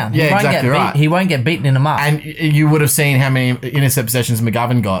at the ground. Yeah, exactly right. He won't get beaten in a mark. And you would have seen how many intercept possessions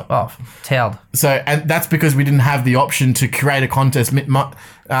McGovern got. Oh, towed. So, and that's because we didn't have the option to create a contest.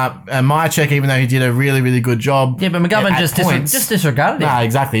 Myercheck, even though he did a really, really good job. Yeah, but McGovern just disregarded it. Nah,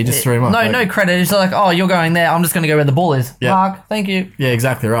 exactly. He just threw him off. No credit. It's like, oh, you're going there. I'm just going to go where the ball is. Yeah. Mark, thank you. Yeah,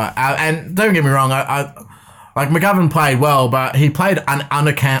 exactly right. And don't get me wrong. Like McGovern played well, but he played an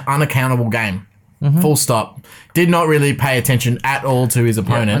unaccountable game. Mm-hmm. Full stop. Did not really pay attention at all to his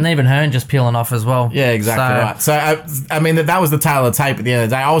opponent. Yeah, and even Hearn just peeling off as well. Yeah, exactly right. So, I mean, that was the tail of the tape at the end of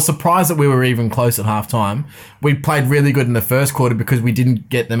the day. I was surprised that we were even close at halftime. We played really good in the first quarter because we didn't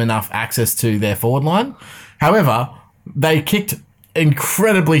get them enough access to their forward line. However, they kicked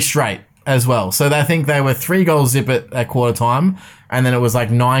incredibly straight as well. So I think they were 3 goals zip at quarter time, and then it was like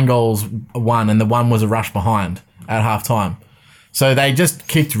 9 goals 1, and the 1 was a rush behind at halftime. So they just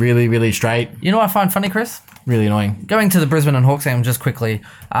kicked really, really straight. You know what I find funny, Chris? Really annoying. Going to the Brisbane and Hawks game just quickly.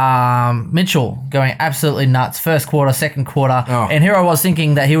 Mitchell going absolutely nuts. First quarter, second quarter. Oh. And here I was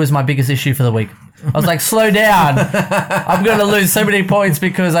thinking that he was my biggest issue for the week. I was like, slow down. I'm going to lose so many points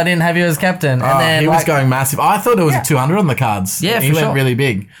because I didn't have you as captain. And then he was going massive. I thought it was a 200 on the cards. Yeah, he went really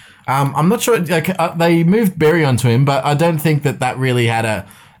big. I'm not sure. They moved Berry onto him, but I don't think that really had a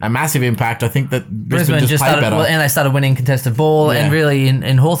massive impact. I think that Brisbane just played better. And they started winning contested ball. Yeah. And really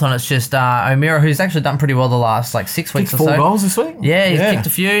in Hawthorn, it's just O'Meara, who's actually done pretty well the last 6 weeks or so. 4 goals this week? Yeah, he's kicked a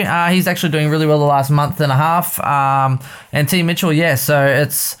few. He's actually doing really well the last month and a half. And T. Mitchell, so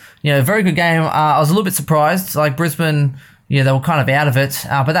it's a very good game. I was a little bit surprised. Like Brisbane... Yeah, they were kind of out of it.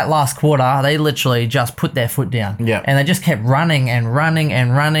 But that last quarter, they literally just put their foot down. Yeah. And they just kept running and running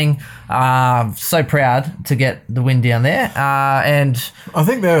and running. So proud to get the win down there. And I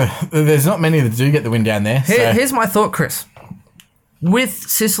think there's not many that do get the win down there. Here's my thought, Chris. With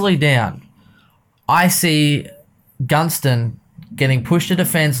Sicily down, I see Gunston getting pushed to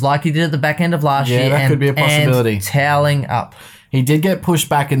defence like he did at the back end of last year. Yeah, that could be a possibility. And toweling up. He did get pushed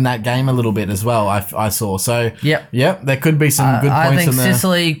back in that game a little bit as well, I saw. So, yep, there could be some good points I think in there.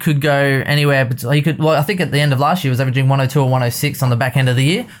 Sicily could go anywhere. But I think at the end of last year, he was averaging 102 or 106 on the back end of the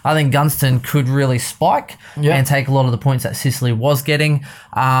year. I think Gunston could really spike and take a lot of the points that Sicily was getting.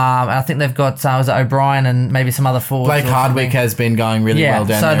 I think they've got was it O'Brien and maybe some other forwards. Blake Hardwick has been going really well down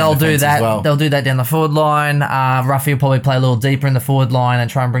there. So they'll do that. Well. They'll do that down the forward line. Ruffy will probably play a little deeper in the forward line and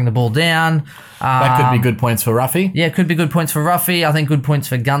try and bring the ball down. That could be good points for Ruffy. Yeah, it could be good points for Ruffy. Duffy. I think good points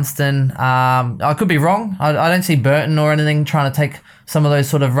for Gunston. I could be wrong. I don't see Burton or anything trying to take some of those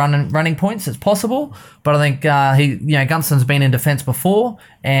sort of running points. It's possible, but I think Gunston's been in defence before,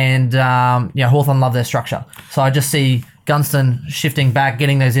 and Hawthorn love their structure. So I just see Gunston shifting back,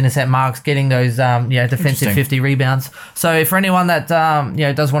 getting those intercept marks, getting those defensive 50 rebounds. So for anyone that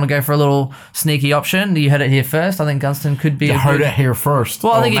does want to go for a little sneaky option, you heard it here first. I think Gunston could be. You heard it here first.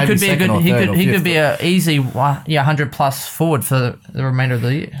 Well, I think he could be a good. He could be a easy 100 plus forward for the remainder of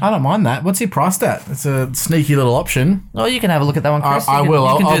the year. I don't mind that. What's he priced at? It's a sneaky little option. Well, you can have a look at that one, Chris. I will.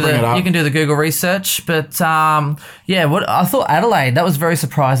 I'll bring it up. You can do the Google research, but what I thought Adelaide, that was very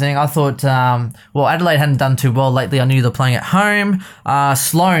surprising. I thought Adelaide hadn't done too well lately. I knew they're playing at home.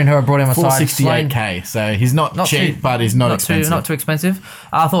 Sloan, who I brought him aside, 468k. So he's not cheap, but he's not expensive. Not too expensive.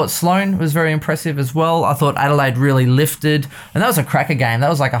 I thought Sloan was very impressive as well. I thought Adelaide really lifted, and that was a cracker game. That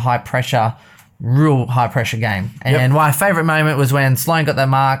was like a real high pressure game. And my favourite moment was when Sloan got that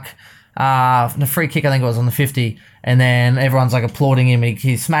mark. The free kick, I think it was on the 50, and then everyone's like applauding him.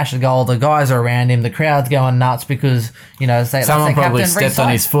 He smashed the goal. The guys are around him. The crowd's going nuts because someone probably stepped on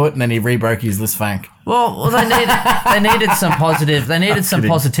his foot and then he rebroke his Lisfank. Well, they needed some positive. They needed some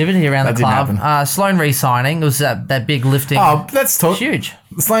positivity around the club. Sloan re-signing was that big lifting. Oh, let's talk. Huge.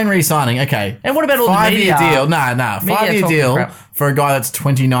 Sloan re-signing. Okay. And what about all the media? 5-year deal? No. 5-year deal for a guy that's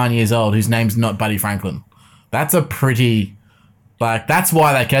 29 years old whose name's not Buddy Franklin. That's a pretty. That's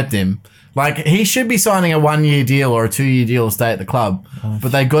why they kept him. He should be signing a 1-year deal or a 2-year deal to stay at the club.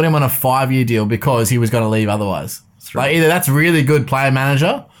 But they got him on a 5-year deal because he was going to leave otherwise. Either that's really good player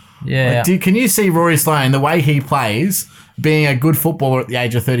manager. Yeah. Can you see Rory Sloan, the way he plays, being a good footballer at the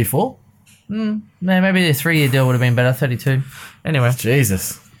age of 34? Maybe the 3-year deal would have been better, 32. Anyway.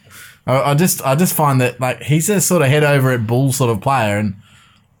 Jesus. I just find that he's a sort of head over at bull sort of player and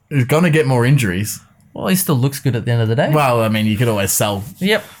he's going to get more injuries. Well, he still looks good at the end of the day. Well, I mean, you could always sell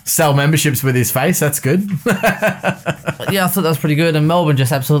memberships with his face. That's good. Yeah, I thought that was pretty good. And Melbourne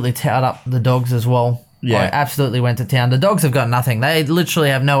just absolutely towed up the Dogs as well. Yeah. Absolutely went to town. The Dogs have got nothing. They literally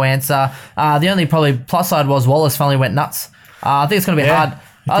have no answer. The only probably plus side was Wallace finally went nuts. I think it's going to be hard.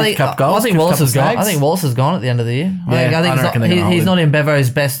 I think Wallace is gone. I think Wallace is gone at the end of the year. I think he's not in Bevo's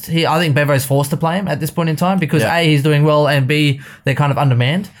best. I think Bevo's forced to play him at this point in time because A, he's doing well, and B, they're kind of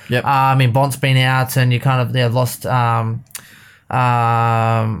undermanned. Yep. Bont's been out, and you kind of lost a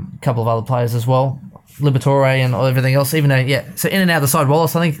couple of other players as well, Liberatore and everything else. Even though so in and out the side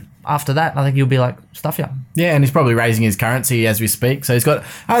Wallace, I think. After that, I think you'll be like, stuff you. Yeah, and he's probably raising his currency as we speak. So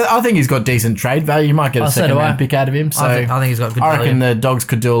I think he's got decent trade value. You might get a second round pick out of him. So I think he's got good value. I reckon value. the Dogs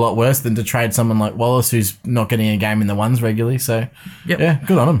could do a lot worse than to trade someone like Wallace, who's not getting a game in the ones regularly. So yeah,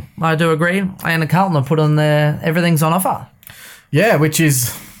 good on him. I do agree. And the Carlton have put on their everything's on offer. Yeah, which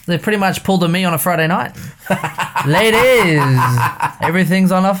is. They pretty much pulled a me on a Friday night. Ladies,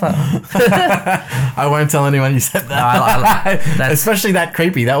 everything's on offer. I won't tell anyone you said that. No, especially that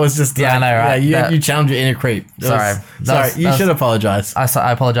creepy. That was just I know, right? Yeah, you challenged your inner creep. Sorry. You should apologise. I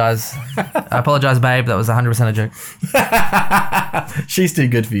apologise. I apologise, babe. That was 100% a joke. She's too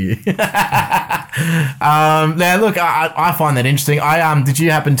good for you. Now, look, I find that interesting. Did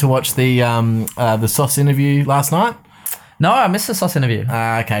you happen to watch the Sauce interview last night? No, I missed the Sauce interview.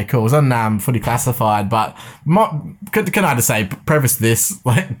 Okay, cool. It was on Footy Classified, but can I just say, preface this,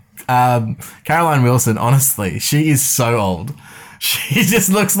 Caroline Wilson, honestly, she is so old. She just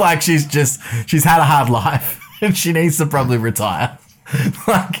looks like she's had a hard life and she needs to probably retire.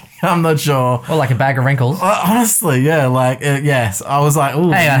 I'm not sure. Or like a bag of wrinkles. Honestly, yeah, yes. I was like, ooh.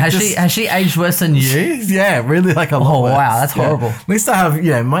 Hang on, has she aged worse than you? Yeah, really, like a lot worse. Oh, wow, that's horrible. At least I have,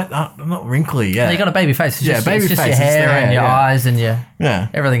 not wrinkly, yeah. No, you got a baby face. It's baby just face. your hair and your eyes and your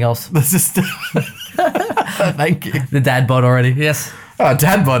everything else. That's just thank you. The dad bod already, yes. Oh,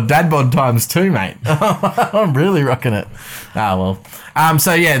 dad bod times 2, mate. I'm really rocking it. Oh, well.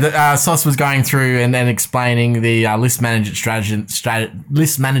 Sauce was going through and explaining the list management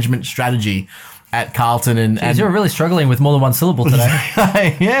strategy at Carlton. And you're really struggling with more than one syllable today.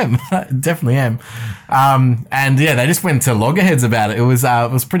 I am. Definitely am. They just went to loggerheads about it. It was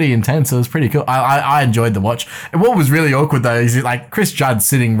pretty intense. It was pretty cool. I enjoyed the watch. And what was really awkward though is Chris Judd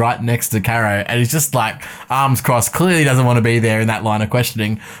sitting right next to Caro and he's just arms crossed. Clearly doesn't want to be there in that line of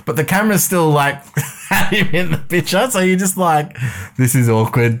questioning. But the camera's still had him in the picture. So you're just this is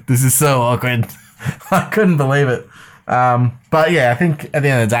awkward. This is so awkward. I couldn't believe it. But yeah, I think at the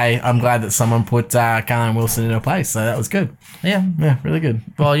end of the day, I'm glad that someone put Caroline Wilson in her place. So that was good. Yeah, really good.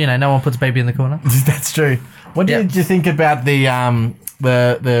 Well, no one puts baby in the corner. That's true. What did you think about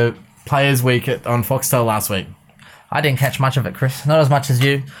the Players Week on Foxtel last week? I didn't catch much of it, Chris. Not as much as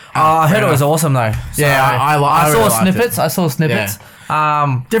you. I heard it was awesome though. So Yeah, I saw really liked snippets. I saw snippets.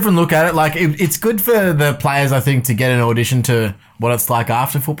 Different look at it. Like it's good for the players, I think, to get an audition to what it's like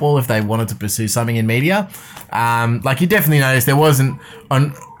after football if they wanted to pursue something in media. Like you definitely noticed there wasn't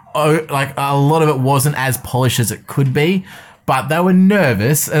like a lot of it wasn't as polished as it could be. But they were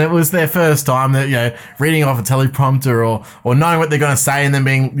nervous, and it was their first time that reading off a teleprompter or knowing what they're going to say, and then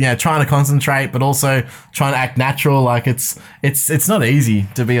being trying to concentrate, but also trying to act natural. Like it's not easy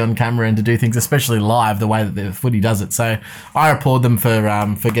to be on camera and to do things, especially live, the way that the footy does it. So I applaud them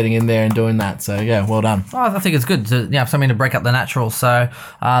for getting in there and doing that. So yeah, well done. I think it's good to have something to break up the natural. So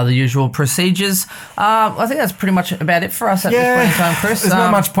the usual procedures. I think that's pretty much about it for us at this point in time, Chris. There's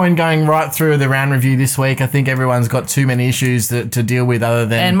not much point going right through the round review this week. I think everyone's got too many issues to deal with other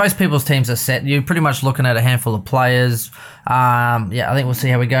than... And most people's teams are set. You're pretty much looking at a handful of players. I think we'll see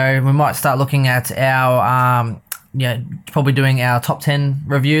how we go. We might start looking at our... probably doing our top 10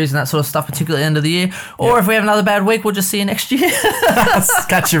 reviews and that sort of stuff, particularly at the end of the year. Or if we have another bad week, we'll just see you next year.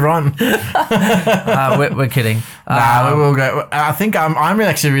 Catch you on. We're kidding. We will go. I think I'm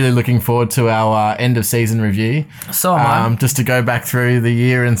actually really looking forward to our end of season review. So am I. Just to go back through the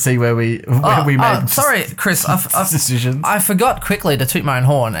year and see where we made sorry, Chris. decisions. I forgot quickly to toot my own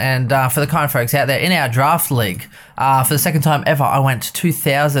horn. And for the kind folks out there, in our draft league, for the second time ever, I went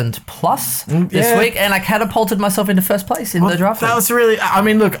 2,000 plus this week, and I catapulted myself into first place in the draft. That was really... I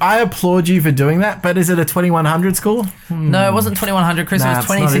mean, look, I applaud you for doing that, but is it a 2,100 score? No, it wasn't 2,100, Chris. It was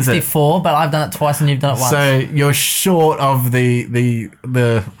 2064, but I've done it twice and you've done it once. So you're short of the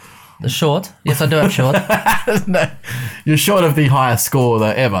short? Yes, I do have short. No, you're short of the highest score though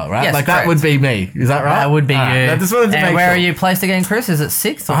ever, right? Yes, like correct. That would be me. Is that right? That would be you. I just wanted to and make where sure. are you placed again, Chris? Is it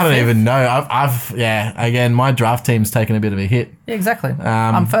sixth or I don't fifth? even know. I've again, my draft team's taken a bit of a hit. Yeah, exactly.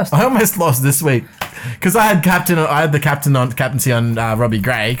 I'm first. I almost lost this week because I had the captaincy on Robbie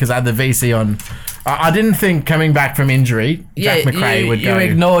Gray because I had the VC on. I didn't think coming back from injury, Jack McRae would go.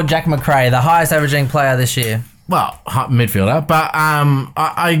 You ignored Jack McRae, the highest averaging player this year. Well, midfielder, but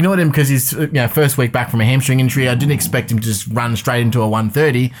I ignored him because he's first week back from a hamstring injury. I didn't expect him to just run straight into a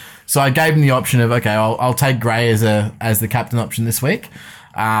 130, so I gave him the option of I'll take Gray as the captain option this week,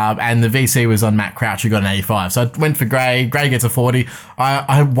 and the VC was on Matt Crouch who got an 85. So I went for Gray. Gray gets a 40.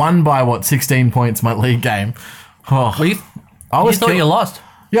 I won by 16 points my league game. Oh, Well, you thought you lost.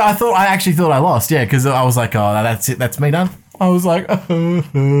 Yeah, I actually thought I lost. Yeah, because I was like, oh, that's it, that's me done. I was like,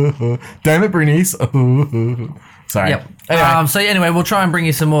 damn it, Bernice. Sorry. Yep. Anyway. Anyway, we'll try and bring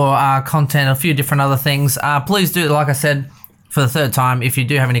you some more content, a few different other things. Please do, like I said, for the third time, if you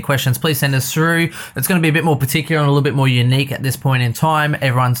do have any questions, please send us through. It's going to be a bit more particular and a little bit more unique at this point in time.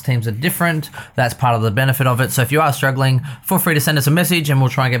 Everyone's teams are different. That's part of the benefit of it. So if you are struggling, feel free to send us a message and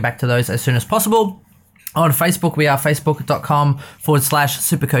we'll try and get back to those as soon as possible. On Facebook, we are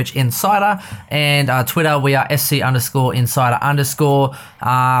facebook.com/Supercoach Insider. And Twitter, we are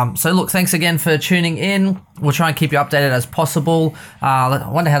SC_Insider_. So look, thanks again for tuning in. We'll try and keep you updated as possible. I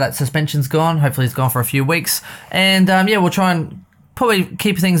wonder how that suspension's gone. Hopefully it's gone for a few weeks. And we'll try and probably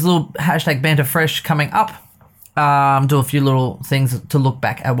keep things a little #banter fresh coming up. Do a few little things to look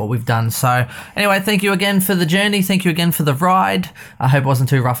back at what we've done. So anyway, thank you again for the journey. Thank you again for the ride. I hope it wasn't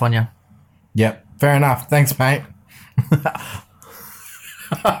too rough on you. Yep. Fair enough. Thanks, mate.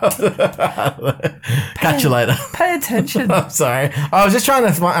 Catch you later. Pay attention. I'm sorry. I was just trying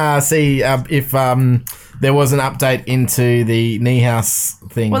to see if there was an update into the Niehaus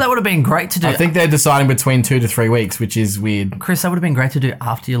thing. Well, that would have been great to do. I think they're deciding between 2 to 3 weeks, which is weird. Chris, that would have been great to do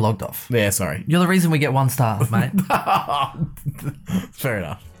after you logged off. Yeah, sorry. You're the reason we get 1 star, mate. Fair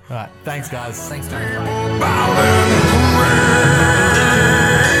enough. All right. Thanks, guys. Thanks, guys.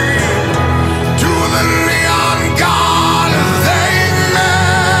 To the neon god they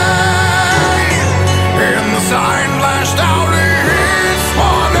made, and the sign flashed out its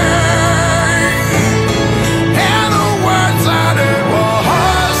warning, and the words that it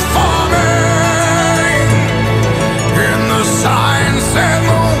was forming, and the sign said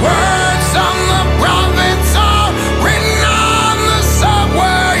the words on the prophets are written on the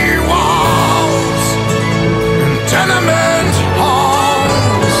subway walls and tenement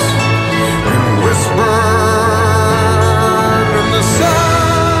halls, whispered in the sound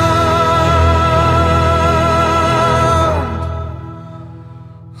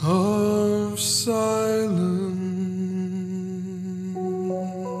of silence.